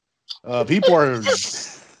 people are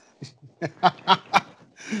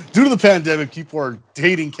due to the pandemic, people are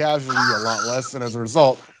dating casually a lot less, and as a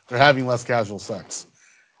result, they're having less casual sex.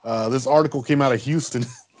 This article came out of Houston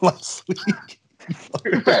last week.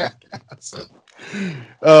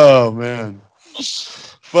 Oh man!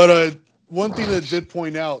 But one thing that did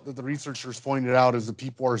point out that the researchers pointed out is that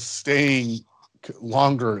people are staying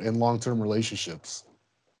longer in long-term relationships.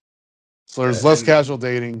 So there's less casual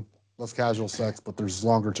dating, less casual sex, but there's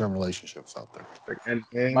longer-term relationships out there.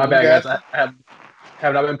 And my bad, guys. I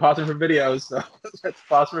have not been pausing for videos, so let's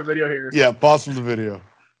pause for a video here. Yeah, pause from the video.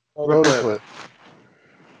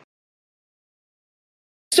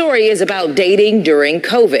 Story is about dating during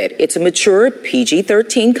COVID. It's a mature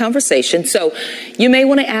PG-13 conversation, so you may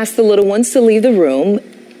want to ask the little ones to leave the room.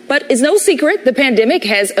 But it's no secret the pandemic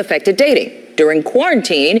has affected dating during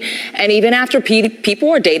quarantine and even after people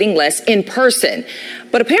are dating less in person.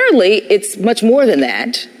 But apparently it's much more than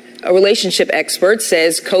that. A relationship expert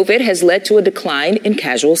says COVID has led to a decline in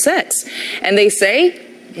casual sex, and they say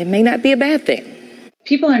it may not be a bad thing.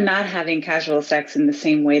 People are not having casual sex in the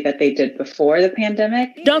same way that they did before the pandemic.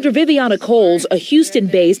 Dr. Viviana Coles, a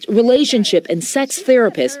Houston-based relationship and sex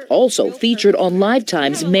therapist, also featured on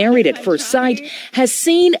Lifetime's Married at First Sight, has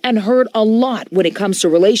seen and heard a lot when it comes to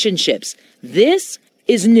relationships. This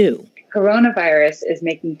is new. Coronavirus is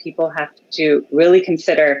making people have to really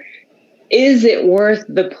consider, is it worth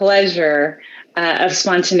the pleasure of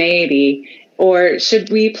spontaneity? Or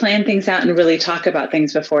should we plan things out and really talk about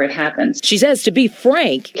things before it happens? She says, to be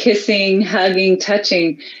frank, kissing, hugging,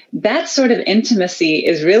 touching, that sort of intimacy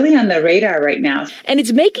is really on the radar right now. And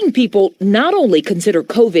it's making people not only consider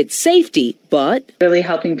COVID safety, but really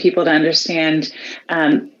helping people to understand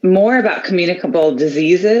more about communicable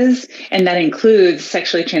diseases. And that includes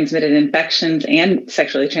sexually transmitted infections and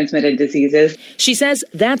sexually transmitted diseases. She says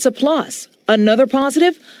that's a plus. Another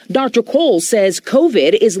positive, Dr. Cole says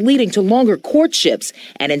COVID is leading to longer courtships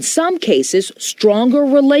and in some cases, stronger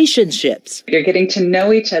relationships. You're getting to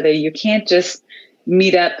know each other. You can't just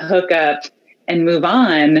meet up, hook up, and move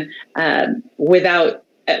on without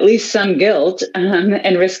at least some guilt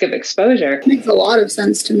and risk of exposure. It makes a lot of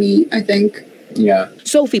sense to me, I think. Yeah.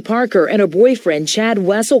 Sophie Parker and her boyfriend, Chad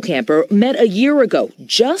Wesselkamper, met a year ago,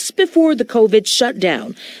 just before the COVID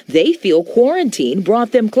shutdown. They feel quarantine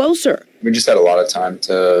brought them closer. We just had a lot of time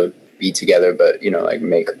to be together, but, like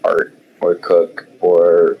make art or cook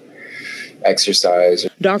or exercise.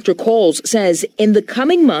 Dr. Coles says in the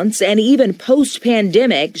coming months and even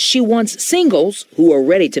post-pandemic, she wants singles who are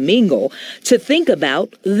ready to mingle to think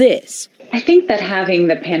about this. I think that having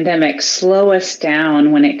the pandemic slow us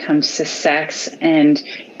down when it comes to sex and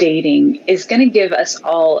dating is going to give us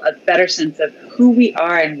all a better sense of who we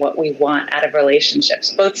are and what we want out of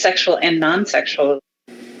relationships, both sexual and non-sexual.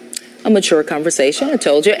 A mature conversation, I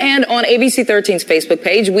told you. And on ABC 13's Facebook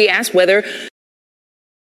page, we asked whether...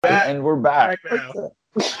 And we're back.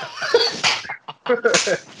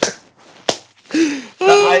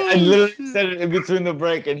 I literally said it in between the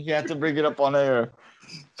break, and he had to bring it up on air.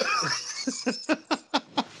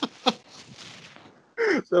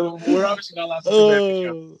 So we're obviously not allowed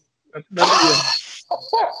to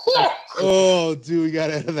Oh, dude, we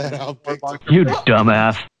gotta edit that out. You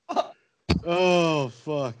dumbass. Oh,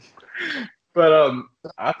 fuck. But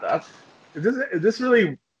is this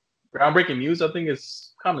really groundbreaking news? I think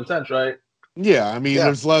it's common sense, right? Yeah, I mean,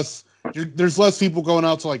 there's less people going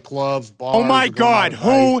out to like clubs, bars. Oh my God,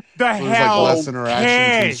 who the hell there's like less interaction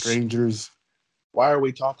between cares? strangers. Why are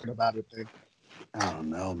we talking about it then? I don't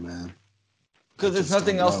know, man. Because there's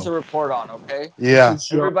nothing else to report on, okay? Yeah.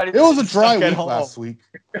 Everybody it was a dry stuck at week home. last week.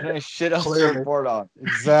 There's shit else to report on.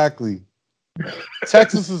 Exactly.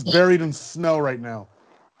 Texas is buried in snow right now.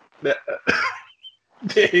 Damn,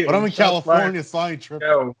 But I'm in California, so I ain't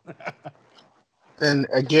tripping. Then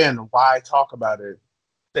again, why talk about it?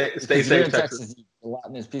 Stay safe, Texas.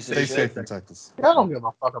 Stay safe in Texas. Y'all don't give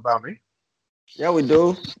a fuck about me. Yeah, we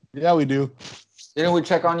do. Yeah, we do. Didn't we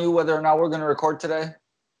check on you whether or not we're going to record today?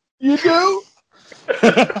 You do?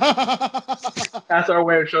 That's our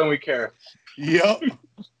way of showing we care. Yep.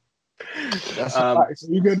 That's so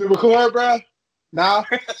you good to record, bro? Nah.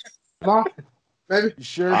 No? Maybe? You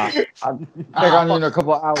sure? I'll check on you in a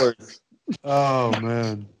couple hours. Oh,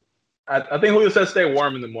 man. I think Julio said stay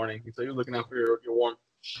warm in the morning. So you're looking out for your warmth.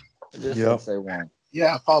 Stay warm.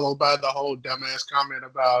 Yeah, followed by the whole dumbass comment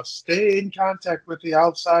about stay in contact with the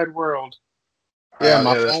outside world. Yeah,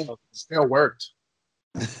 my phone still worked.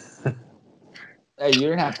 Hey, you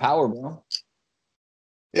didn't have power, bro.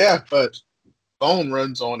 Yeah, but phone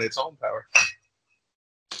runs on its own power.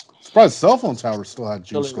 Surprised cell phone tower still had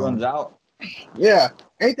juice Until it runs out. Yeah,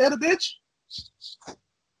 ain't that a bitch?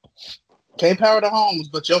 Can't power the homes,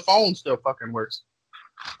 but your phone still fucking works.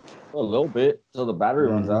 A little bit till the battery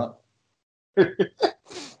runs out.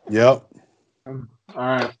 Yep. All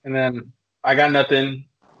right, and then I got nothing.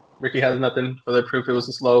 Ricky has nothing for the proof it was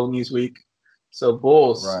a slow news week. So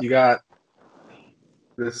Bulls, you got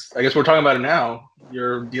this. I guess we're talking about it now.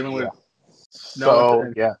 You're dealing with snow.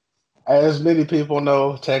 So yeah, as many people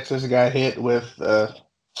know, Texas got hit with the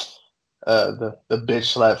bitch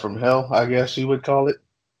slap from hell. I guess you would call it.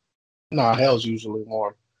 No, hell's usually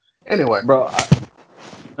warm. Anyway, bro, I'm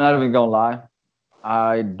not even gonna lie.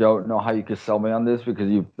 I don't know how you could sell me on this because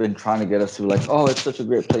you've been trying to get us to like, oh, it's such a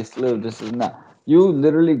great place to live. This is not. You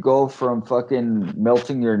literally go from fucking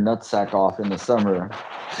melting your nutsack off in the summer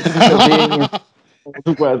to being in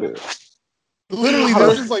cold weather. Literally,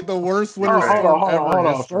 this is like the worst winter storm ever. Hold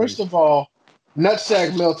on. First of all,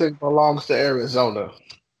 nutsack melting belongs to Arizona.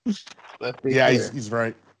 Yeah, he's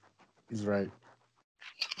right. He's right.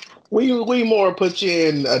 We more put you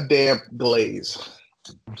in a damp glaze.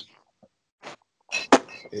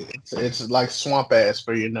 It's like swamp ass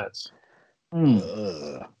for your nuts.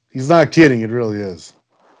 He's not kidding. It really is.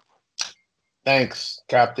 Thanks,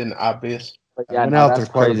 Captain Obvious. But yeah, no, that's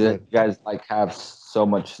crazy that you guys like have so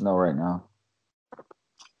much snow right now.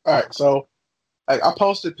 All right, so I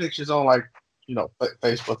posted pictures on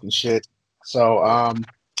Facebook and shit. So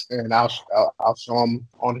and I'll show them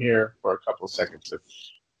on here for a couple of seconds if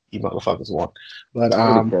you motherfuckers want. But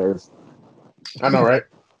I know, right?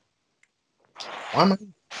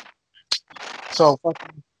 So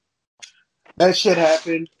fucking that shit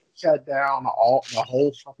happened. Shut down the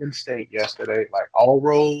whole fucking state yesterday. Like all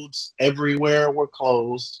roads everywhere were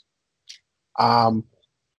closed.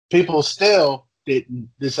 People still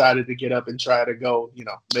decided to get up and try to go,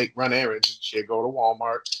 run errands and shit, go to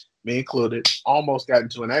Walmart, me included. Almost got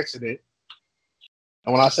into an accident.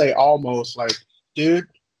 And when I say almost, like, dude,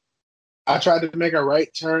 I tried to make a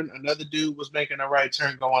right turn. Another dude was making a right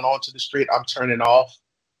turn going onto the street. I'm turning off.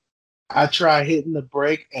 I try hitting the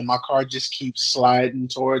brake, and my car just keeps sliding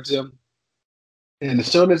towards him. And as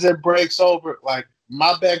soon as it breaks over, like,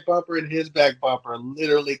 my back bumper and his back bumper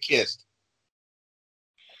literally kissed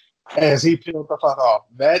as he peeled the fuck off.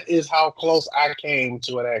 That is how close I came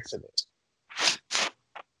to an accident.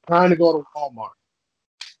 Trying to go to Walmart.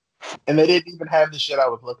 And they didn't even have the shit I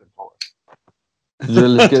was looking for. Did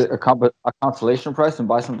you just get a consolation price and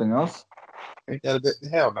buy something else? Ain't that a bit?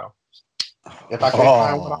 Hell no. If I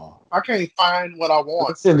can't find what I want.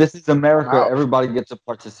 Listen, this is America. Everybody gets a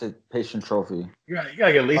participation trophy. You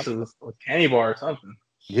gotta get at least a candy bar or something.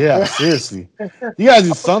 Yeah, seriously. You gotta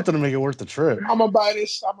do something to make it worth the trip. I'm gonna buy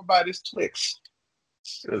this The Twix.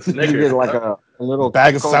 You Snickers. get like a little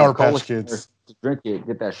Bag of Sour Coca-Cola Patch Kids. to drink it,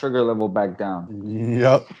 get that sugar level back down.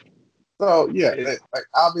 Yep. So yeah, like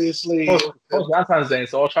obviously, Post Valentine's Day,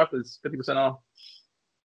 so all chocolate is 50% off.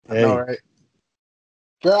 I know, right?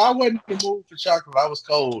 Girl, I wasn't in the mood for chocolate. I was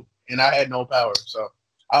cold and I had no power, so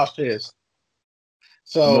I was pissed.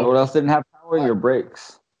 So You know what else didn't have power? Your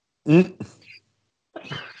brakes.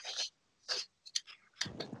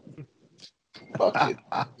 Fuck it.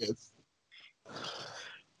 Yes.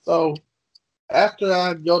 So after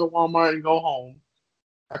I go to Walmart and go home,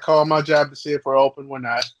 I call my job to see if we're open. We're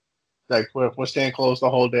not. Like we're staying closed the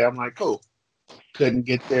whole day. I'm like, cool. Couldn't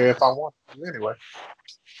get there if I wanted to anyway.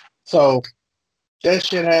 So that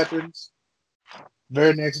shit happens.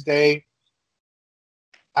 Very next day,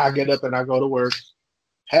 I get up and I go to work.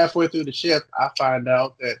 Halfway through the shift, I find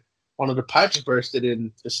out that one of the pipes bursted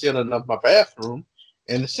in the ceiling of my bathroom,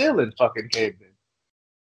 and the ceiling fucking caved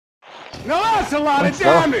in. Now that's a lot of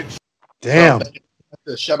damage. Damn. So I have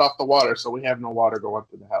to shut off the water, so we have no water going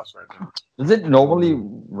through the house right now. Does it normally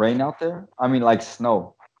rain out there? I mean, like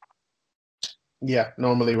snow. Yeah,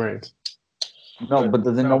 normally rains. No, but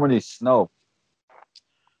does it normally snow?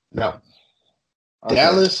 No. Okay.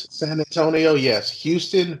 Dallas, San Antonio, yes.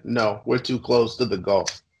 Houston, no. We're too close to the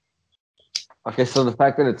Gulf. Okay, so the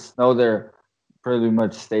fact that it's snow there pretty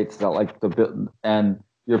much states that like and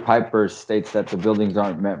your pipe burst states that the buildings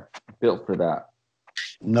aren't built for that.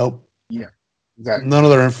 Nope. Yeah. Exactly. None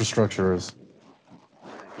of their infrastructure is.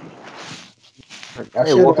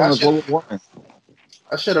 Hey, welcome to global warming.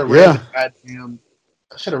 I should have ran the goddamn.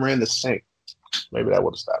 I should have ran the sink. Maybe that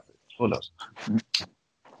would have stopped it. Who knows?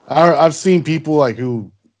 I've seen people like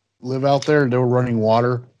who live out there and they were running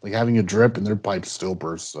water, like having a drip, and their pipes still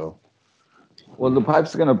burst. So, well, the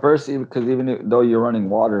pipe's gonna burst because even though you're running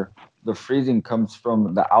water, the freezing comes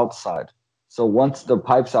from the outside. So once the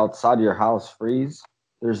pipes outside your house freeze,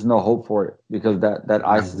 there's no hope for it because that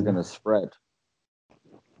ice is gonna spread.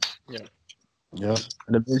 Yeah. Yeah.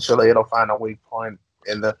 And eventually it'll find a weak point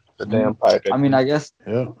in the damn pipe. I mean, I guess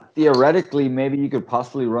theoretically, maybe you could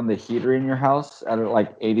possibly run the heater in your house at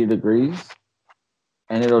like 80 degrees,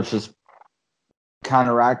 and it'll just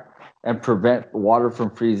counteract and prevent water from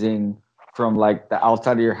freezing from like the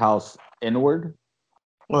outside of your house inward.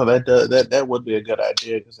 Well, that would be a good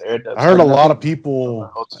idea because air does. I heard a lot of people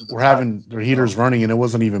were having their heaters running and it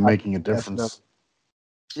wasn't even making a difference.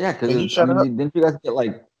 Yeah, because didn't you guys get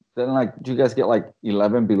like? Did you guys get like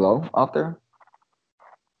 11 below out there?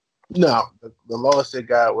 No, the lowest it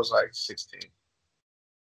got was like 16.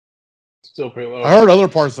 Still pretty low. I heard other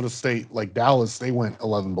parts of the state, like Dallas, they went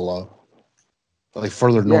 11 below, like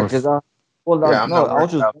further north. I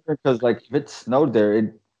was just wondering because like if it snowed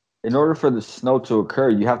there, in order for the snow to occur,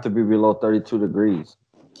 you have to be below 32 degrees.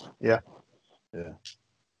 Yeah.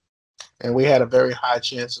 And we had a very high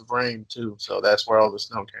chance of rain too, so that's where all the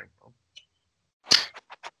snow came from.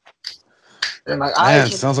 And like,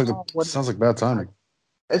 sounds like bad timing.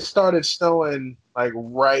 It started snowing like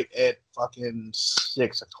right at fucking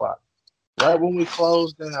 6 o'clock. Right when we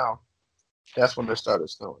closed down, that's when it started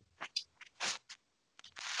snowing.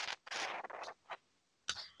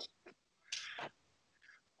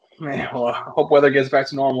 Man, well, I hope weather gets back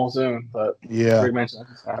to normal soon. But yeah, Greg mentioned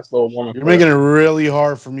it's a little warmer. You're making it really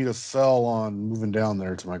hard for me to sell on moving down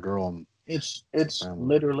there to my girl. It's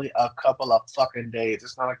literally a couple of fucking days.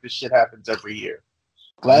 It's not like this shit happens every year.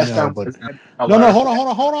 Hold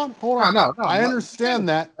on. No, I understand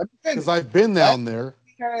that because I've been down there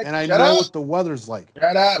and I know what the weather's like.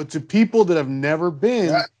 But to people that have never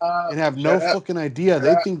been and have no fucking idea,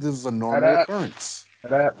 they think this is a normal occurrence.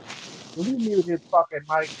 Will you mute his fucking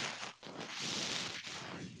mic?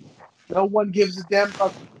 No one gives a damn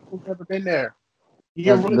fuck who's ever been there. You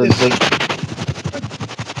get rid of this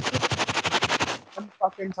one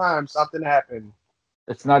fucking time something happened.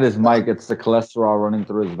 It's not his mic, it's the cholesterol running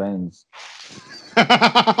through his veins. That's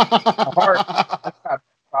a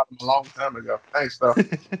problem a long time ago. Thanks, though.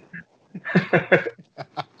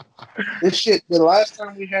 This shit, the last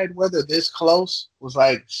time we had weather this close was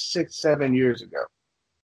like 6-7 years ago.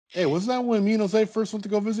 Hey, wasn't that when me and Jose first went to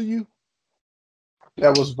go visit you?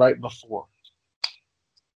 That was right before.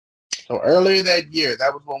 So earlier that year,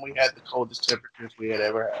 that was when we had the coldest temperatures we had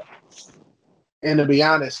ever had. And to be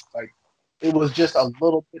honest, like, it was just a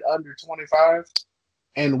little bit under 25,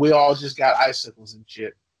 and we all just got icicles and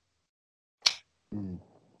shit.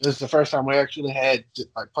 This is the first time we actually had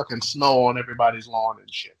like fucking snow on everybody's lawn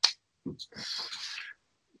and shit.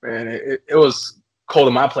 Man, it was cold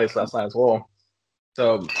in my place last night as well.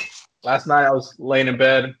 So last night I was laying in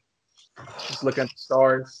bed, just looking at the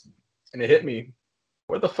stars, and it hit me.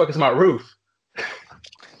 Where the fuck is my roof?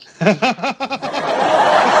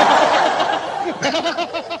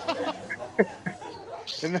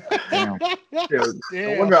 Damn. Dude,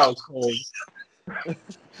 no wonder I was cold.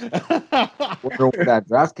 Wonder where that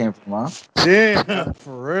draft came from, huh? Damn,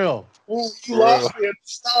 for real. Ooh, you lost me at the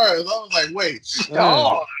stars. I was like, wait,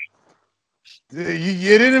 stop.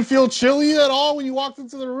 You didn't feel chilly at all when you walked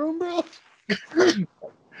into the room, bro?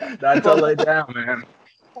 That's all lay down, man.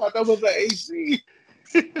 I thought that was the AC.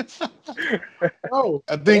 No,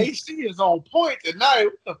 I the think, AC is on point tonight.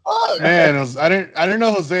 What the fuck? man, I didn't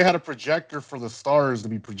know Jose had a projector for the stars to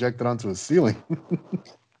be projected onto a ceiling.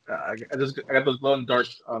 I got those glow in the dark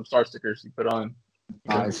star stickers you put on.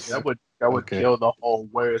 Nice. That would kill the whole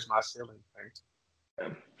 "Where's my ceiling"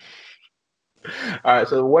 thing. All right,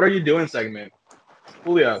 so what are you doing segment?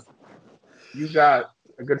 Julio, you got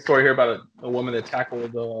a good story here about a woman that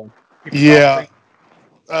tackled Yeah.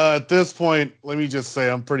 At this point, let me just say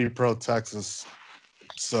I'm pretty pro Texas.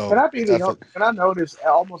 So Can I notice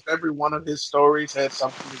almost every one of his stories had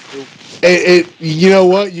something to do? You know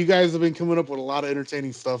what? You guys have been coming up with a lot of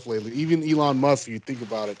entertaining stuff lately. Even Elon Musk, if you think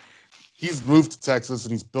about it, he's moved to Texas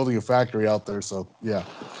and he's building a factory out there. So yeah.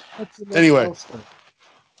 Anyway,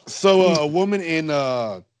 so a woman in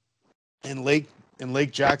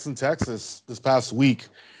Lake Jackson, Texas, this past week,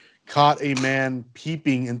 caught a man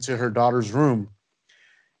peeping into her daughter's room.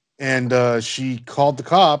 And she called the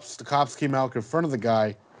cops. The cops came out, confronted the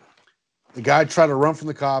guy. The guy tried to run from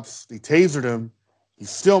the cops. They tasered him. He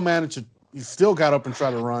still got up and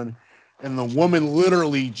tried to run. And the woman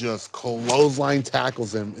literally just clothesline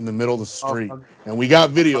tackles him in the middle of the street. And we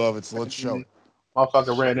got video of it, so let's show it.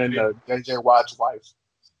 Motherfucker ran into JJ Watt's wife.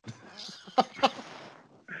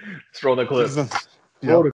 Let's roll the clip.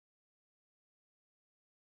 Yeah.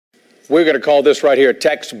 We're going to call this right here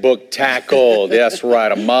textbook tackle. That's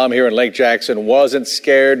right. A mom here in Lake Jackson wasn't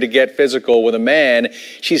scared to get physical with a man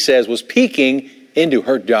she says was peeking into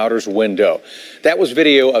her daughter's window. That was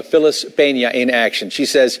video of Phyllis Pena in action. She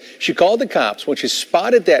says she called the cops when she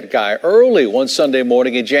spotted that guy early one Sunday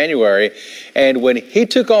morning in January. And when he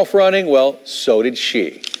took off running, well, so did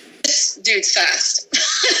she. This dude's fast.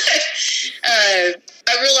 I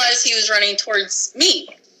realized he was running towards me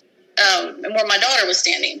and where my daughter was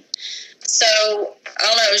standing. So, I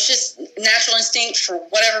don't know, it was just natural instinct for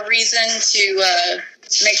whatever reason to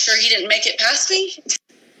make sure he didn't make it past me.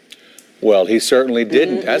 Well, he certainly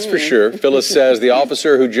didn't, that's for sure. Phyllis says the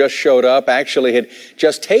officer who just showed up actually had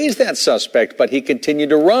just tased that suspect, but he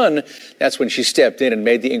continued to run. That's when she stepped in and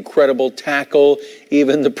made the incredible tackle.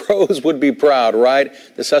 Even the pros would be proud, right?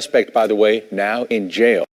 The suspect, by the way, now in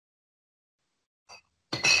jail.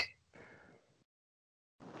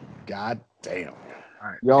 God damn. All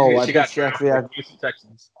right. Yo, I think she actually had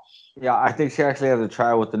Texans. Yeah, I think she actually had a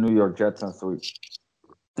try with the New York Jets last week.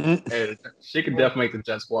 Hey, she could definitely make the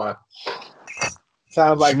Jet squad.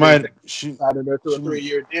 Sounds like she signed her to a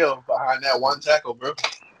 3-year deal behind that one tackle, bro.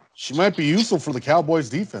 She might be useful for the Cowboys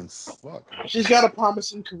defense. Fuck. She's got a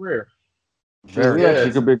promising career. Yeah,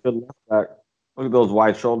 she could be a good left back. Look at those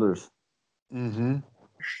wide shoulders. Mm-hmm.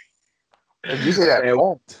 If you say that,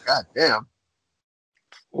 god damn.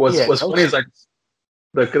 What's funny is like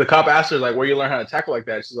the cop asked her like, where you learn how to tackle like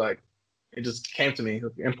that? She's like, it just came to me,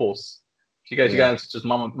 like impulse. She got into just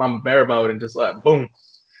mama bear mode and just like boom.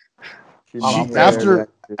 After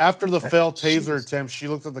the failed taser attempt, she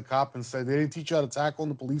looked at the cop and said, "They didn't teach you how to tackle in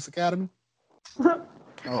the police academy." Bro,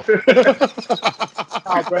 she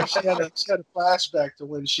had a flashback to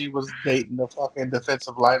when she was dating the fucking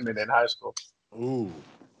defensive lineman in high school. Ooh.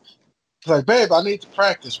 She's like, babe, I need to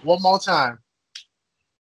practice one more time.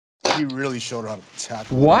 He really showed her how to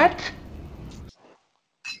tackle. What?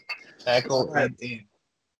 Tackle and in.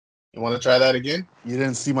 You want to try that again? You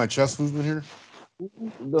didn't see my chest movement here?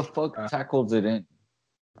 Who the fuck tackled it in?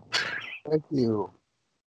 Thank you.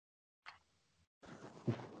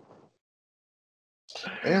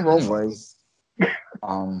 And anyways,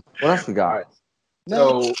 what else we got?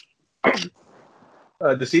 So, the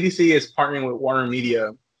CDC is partnering with Warner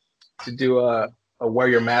Media to do a Wear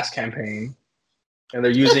Your Mask campaign. And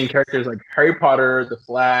they're using characters like Harry Potter, The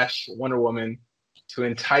Flash, Wonder Woman to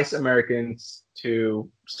entice Americans to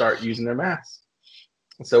start using their masks.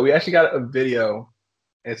 And so we actually got a video.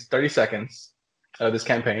 It's 30 seconds of this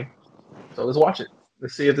campaign. So let's watch it.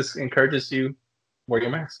 Let's see if this encourages you to wear your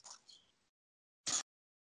mask.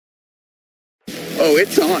 Oh,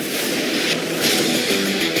 it's on.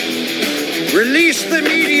 Release the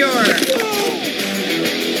meteor!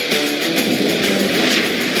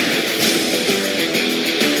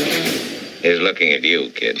 He's looking at you,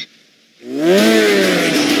 kid.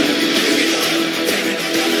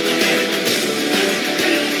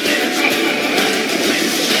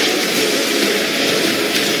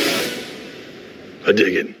 I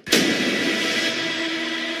dig it.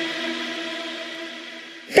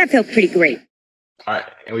 That felt pretty great. All right,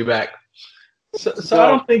 and we back. So I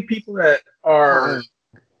don't think people that are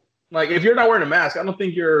like, if you're not wearing a mask, I don't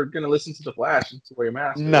think you're gonna listen to The Flash to wear your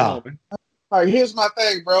mask. No. Like, here's my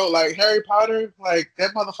thing, bro. Like, Harry Potter, like,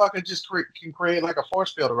 that motherfucker just can create, like, a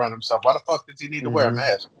force field around himself. Why the fuck does he need to wear a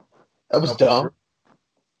mask? That was dumb.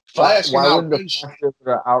 Flash Why can wouldn't the Flash be able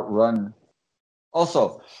to outrun?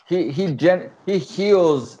 Also, he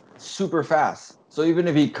heals super fast. So even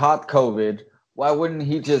if he caught COVID, why wouldn't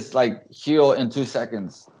he just, like, heal in 2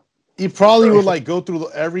 seconds? He probably would, like, go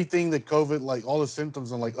through everything that COVID, like, all the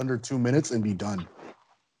symptoms in, like, under 2 minutes and be done.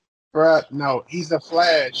 Bruh, no, he's the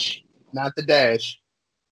Flash. Not the Dash.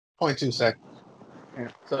 0.2 seconds. Yeah.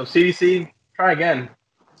 So CDC, try again.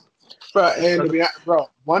 Bro, and to be honest, bro,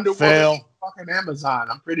 Wonder Fail. Woman, fucking Amazon.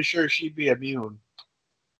 I'm pretty sure she'd be immune.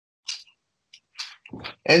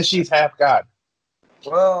 And she's half God.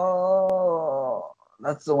 Well,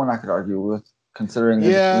 that's the one I could argue with, considering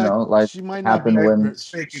Yeah, it, you know, like she might not happened be, when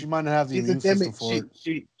she might not have the She's immune a system for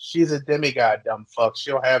it. she's a demigod, dumb fuck.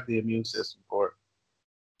 She'll have the immune system for it.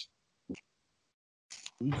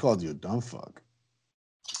 We called you a dumb fuck.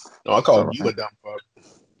 No, I called you a dumb fuck.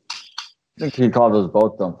 I think he called us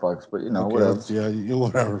both dumb fucks, but you know, Okay, whatever. Yeah, you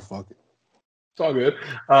whatever, fuck it. It's all good.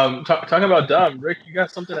 Talking about dumb, Rick, you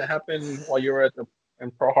got something that happened while you were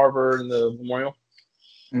in Pearl Harbor in the memorial?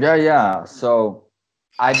 Yeah. So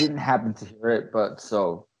I didn't happen to hear it, but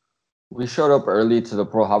so we showed up early to the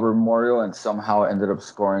Pearl Harbor Memorial and somehow ended up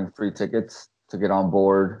scoring free tickets to get on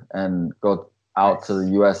board and go out to the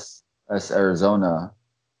USS Arizona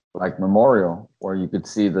memorial, where you could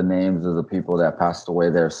see the names of the people that passed away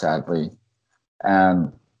there, sadly.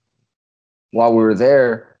 And while we were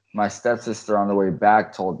there, my stepsister on the way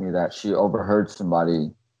back told me that she overheard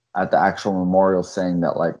somebody at the actual memorial saying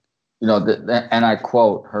that, like, you know, and I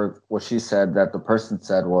quote her, what she said, that the person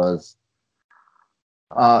said was,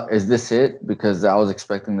 is this it? Because I was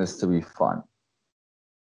expecting this to be fun.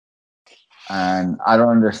 And I don't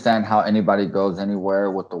understand how anybody goes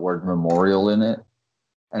anywhere with the word memorial in it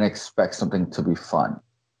and expect something to be fun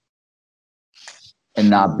and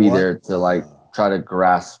not be there to, like, try to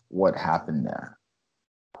grasp what happened there.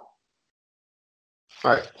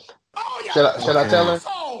 All right. Should I tell her?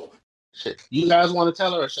 Shit. You guys want to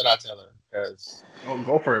tell her, or should I tell her? Because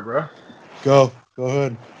go for it, bro. Go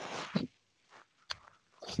ahead.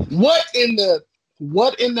 What in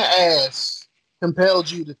the ass compelled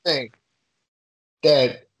you to think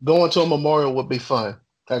that going to a memorial would be fun?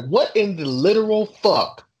 Like, what in the literal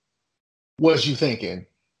fuck was you thinking?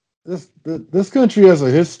 This country has a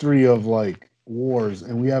history of, like, wars,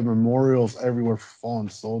 and we have memorials everywhere for fallen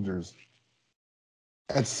soldiers.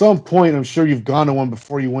 At some point, I'm sure you've gone to one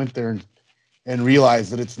before you went there and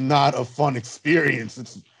realized that it's not a fun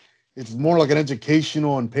experience. It's more like an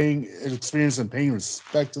educational and paying experience and paying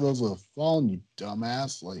respect to those who have fallen. You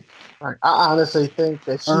dumbass! Like, I honestly think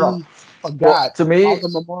that she forgot Well, to me, all the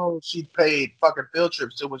memorials she paid fucking field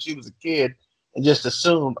trips to when she was a kid, and just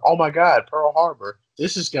assumed, oh my God, Pearl Harbor,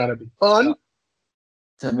 this is gonna be fun.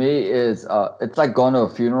 To me, it's like going to a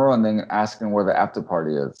funeral and then asking where the after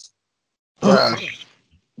party is.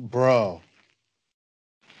 Bro.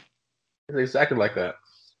 It's exactly like that.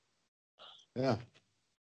 Yeah.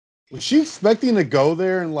 Was she expecting to go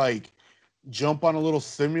there and, like, jump on a little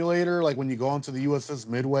simulator, like when you go onto the USS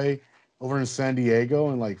Midway over in San Diego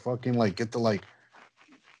and, like, fucking, like, get to, like,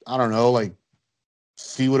 I don't know, like,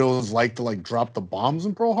 see what it was like to, like, drop the bombs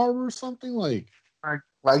in Pearl Harbor or something?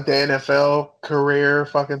 Like the NFL career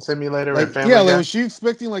fucking simulator, like, and Family yeah, like, Guy? was she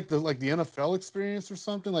expecting like the NFL experience or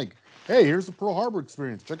something? Like, hey, here's the Pearl Harbor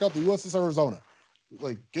experience. Check out the USS Arizona.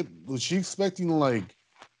 Like, was she expecting, like,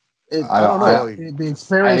 I don't know. The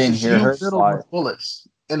experience is hear her, filled with bullets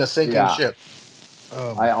in a sinking ship.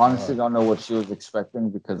 I honestly don't know what she was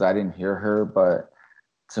expecting because I didn't hear her, but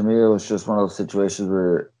to me, it was just one of those situations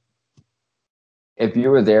where if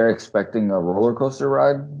you were there expecting a roller coaster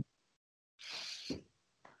ride,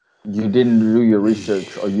 you didn't do your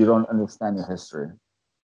research or you don't understand your history.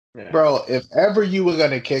 Yeah. Bro, if ever you were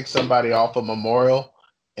going to kick somebody off a memorial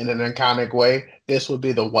in an iconic way, this would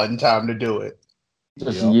be the one time to do it.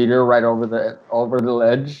 Just yeet her right over the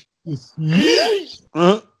ledge.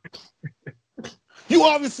 You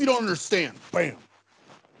obviously don't understand. Bam.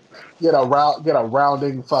 Get a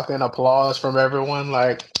rounding fucking applause from everyone.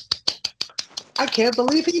 Like, I can't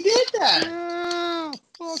believe he did that. Yeah,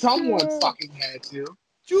 someone fucking had to.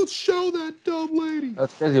 You show that dumb lady.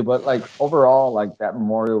 That's crazy, but, like, overall, like, that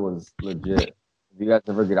memorial was legit. If you guys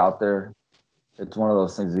ever get out there, it's one of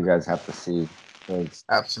those things you guys have to see. Because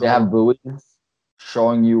absolutely, they have buoys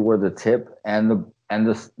showing you where the tip and and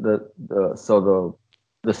the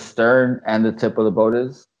stern and the tip of the boat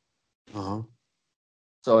is.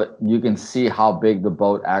 So you can see how big the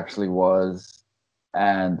boat actually was,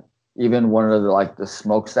 and even one of the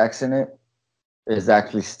smokestacks in it is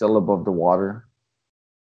actually still above the water.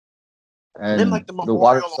 And then like the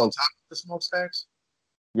memorial on top of the smokestacks.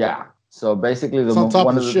 Yeah. So basically, it's on top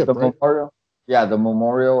of the ship, right? memorial. Yeah, the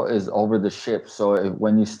memorial is over the ship. So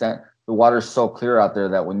when you stand, the water's so clear out there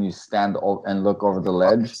that when you stand and look over the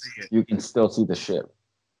ledge, you can still see the ship.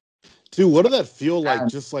 Dude, what did that feel like?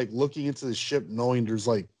 Just like looking into the ship, knowing there's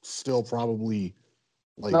like still probably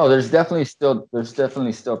like no, there's definitely still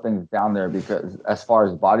things down there because as far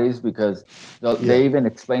as bodies, because they even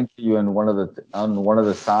explained to you on one of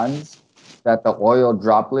the signs that the oil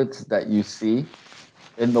droplets that you see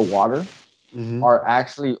in the water are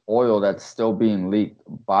actually oil that's still being leaked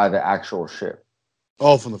by the actual ship.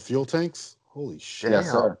 Oh, from the fuel tanks? Holy shit!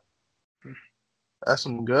 Yes, sir. That's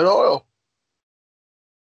some good oil.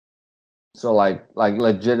 So like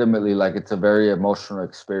legitimately, like it's a very emotional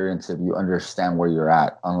experience if you understand where you're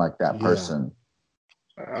at, unlike that person.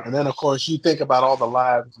 And then of course you think about all the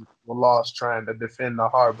lives that were lost trying to defend the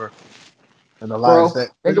harbor. And the lives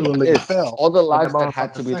that literally fell. All the lives that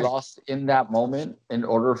had to be lost in that moment in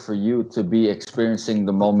order for you to be experiencing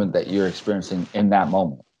the moment that you're experiencing in that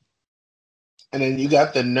moment. And then you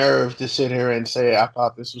got the nerve to sit here and say, I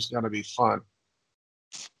thought this was going to be fun.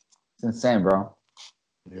 It's insane, bro.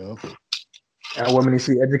 Yeah. And women need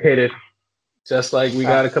to be educated. Just like we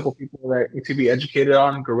got a couple people that need to be educated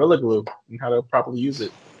on Gorilla Glue and how to properly use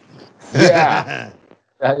it. Yeah.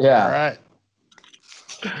 Yeah. All right.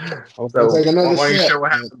 So, take another sip.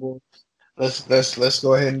 Let's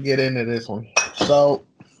go ahead and get into this one. So,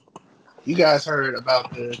 you guys heard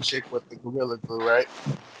about the chick with the Gorilla Glue, right?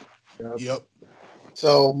 Yep.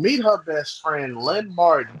 So, meet her best friend, Lynn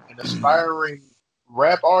Martin, an aspiring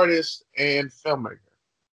rap artist and filmmaker.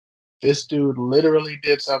 This dude literally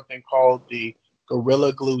did something called the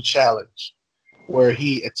Gorilla Glue Challenge, where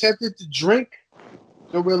he attempted to drink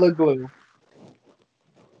Gorilla Glue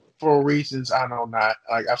for reasons I know not.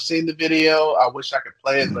 Like, I've seen the video. I wish I could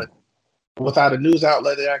play it, but without a news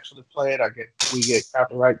outlet that actually play it, we get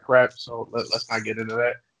copyright crap. So let's not get into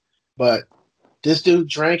that. But this dude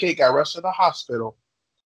drank it, got rushed to the hospital,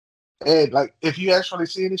 and like if you actually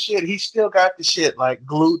see the shit, he still got the shit like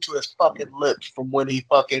glued to his fucking lips from when he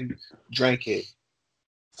fucking drank it.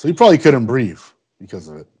 So he probably couldn't breathe because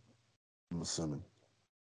of it. I'm assuming.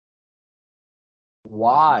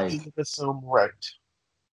 Why? You can assume right.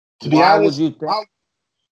 To be honest,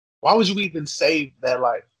 why would you even save that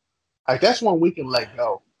life? Like, that's one we can let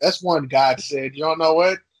go. That's one God said, you know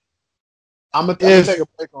what? I'm gonna take a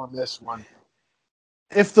break on this one.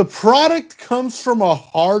 If the product comes from a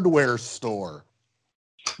hardware store,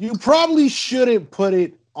 you probably shouldn't put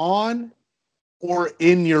it on or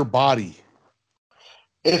in your body.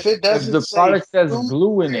 If it doesn't, if the product says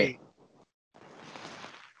glue in it.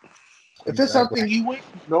 If it's something you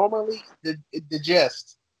wouldn't normally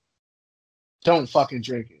digest, don't fucking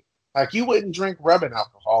drink it. Like, you wouldn't drink rubbing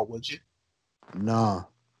alcohol, would you? Nah.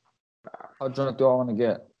 How drunk do I want to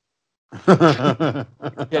get?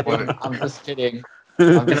 I'm just kidding.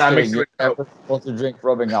 I'm just kidding. You're never supposed to drink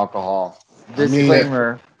rubbing alcohol.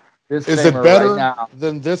 Disclaimer. Is it better right now,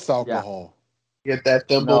 than this alcohol? Yeah. Get that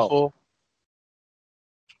thimble full.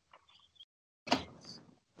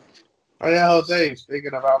 Oh yeah, Jose.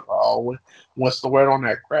 Speaking of alcohol, what's the word on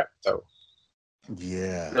that crap though?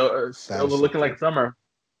 Yeah. Still looking like summer.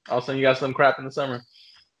 I'll send you guys some crap in the summer.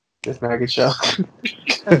 Just make it show.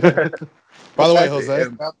 By the way, Jose,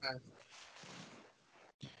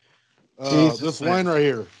 this wine right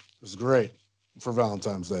here is great for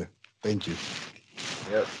Valentine's Day. Thank you.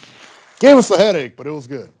 Yep. Gave us a headache, but it was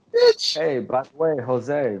good. Hey, by the way,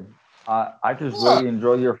 Jose, I just really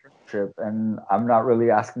enjoy your friendship, and I'm not really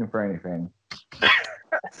asking for anything.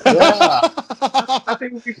 Yeah. I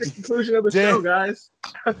think we reached the conclusion of the show, guys.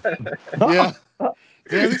 Yeah.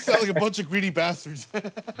 Yeah, these sound like a bunch of greedy bastards.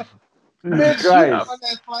 Bitch, you run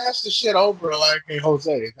that flash the shit over like, hey,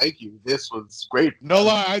 Jose, thank you. This was great. No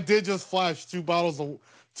lie, I did just flash two bottles of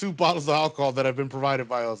alcohol that have been provided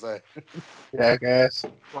by Jose. Jackass.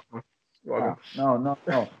 No.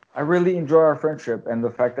 I really enjoy our friendship and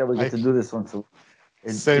the fact that we get to do this once a week.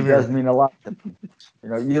 It does mean a lot to me. You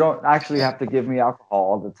know, you don't actually have to give me alcohol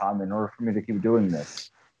all the time in order for me to keep doing this.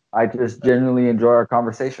 I just genuinely enjoy our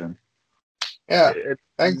conversation. Yeah,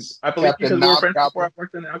 thanks. I believe because we were friends before I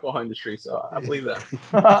worked in the alcohol industry, so I believe that.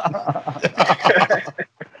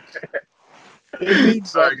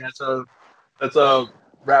 Sorry, guys. So let's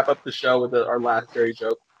wrap up the show with our last dirty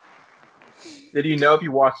joke. Did you know if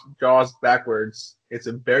you watch Jaws backwards, It's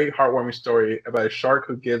a very heartwarming story about a shark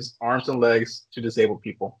who gives arms and legs to disabled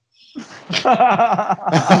people. Exactly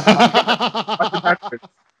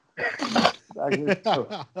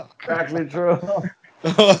true.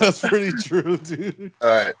 Oh, that's pretty true, dude. All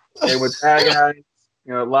right. And with that, guys,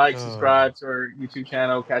 like, subscribe to our YouTube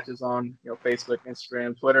channel, catch us on Facebook,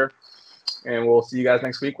 Instagram, Twitter, and we'll see you guys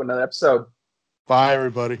next week with another episode. Bye,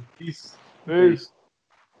 everybody. Peace. Peace.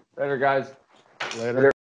 Later, guys. Later.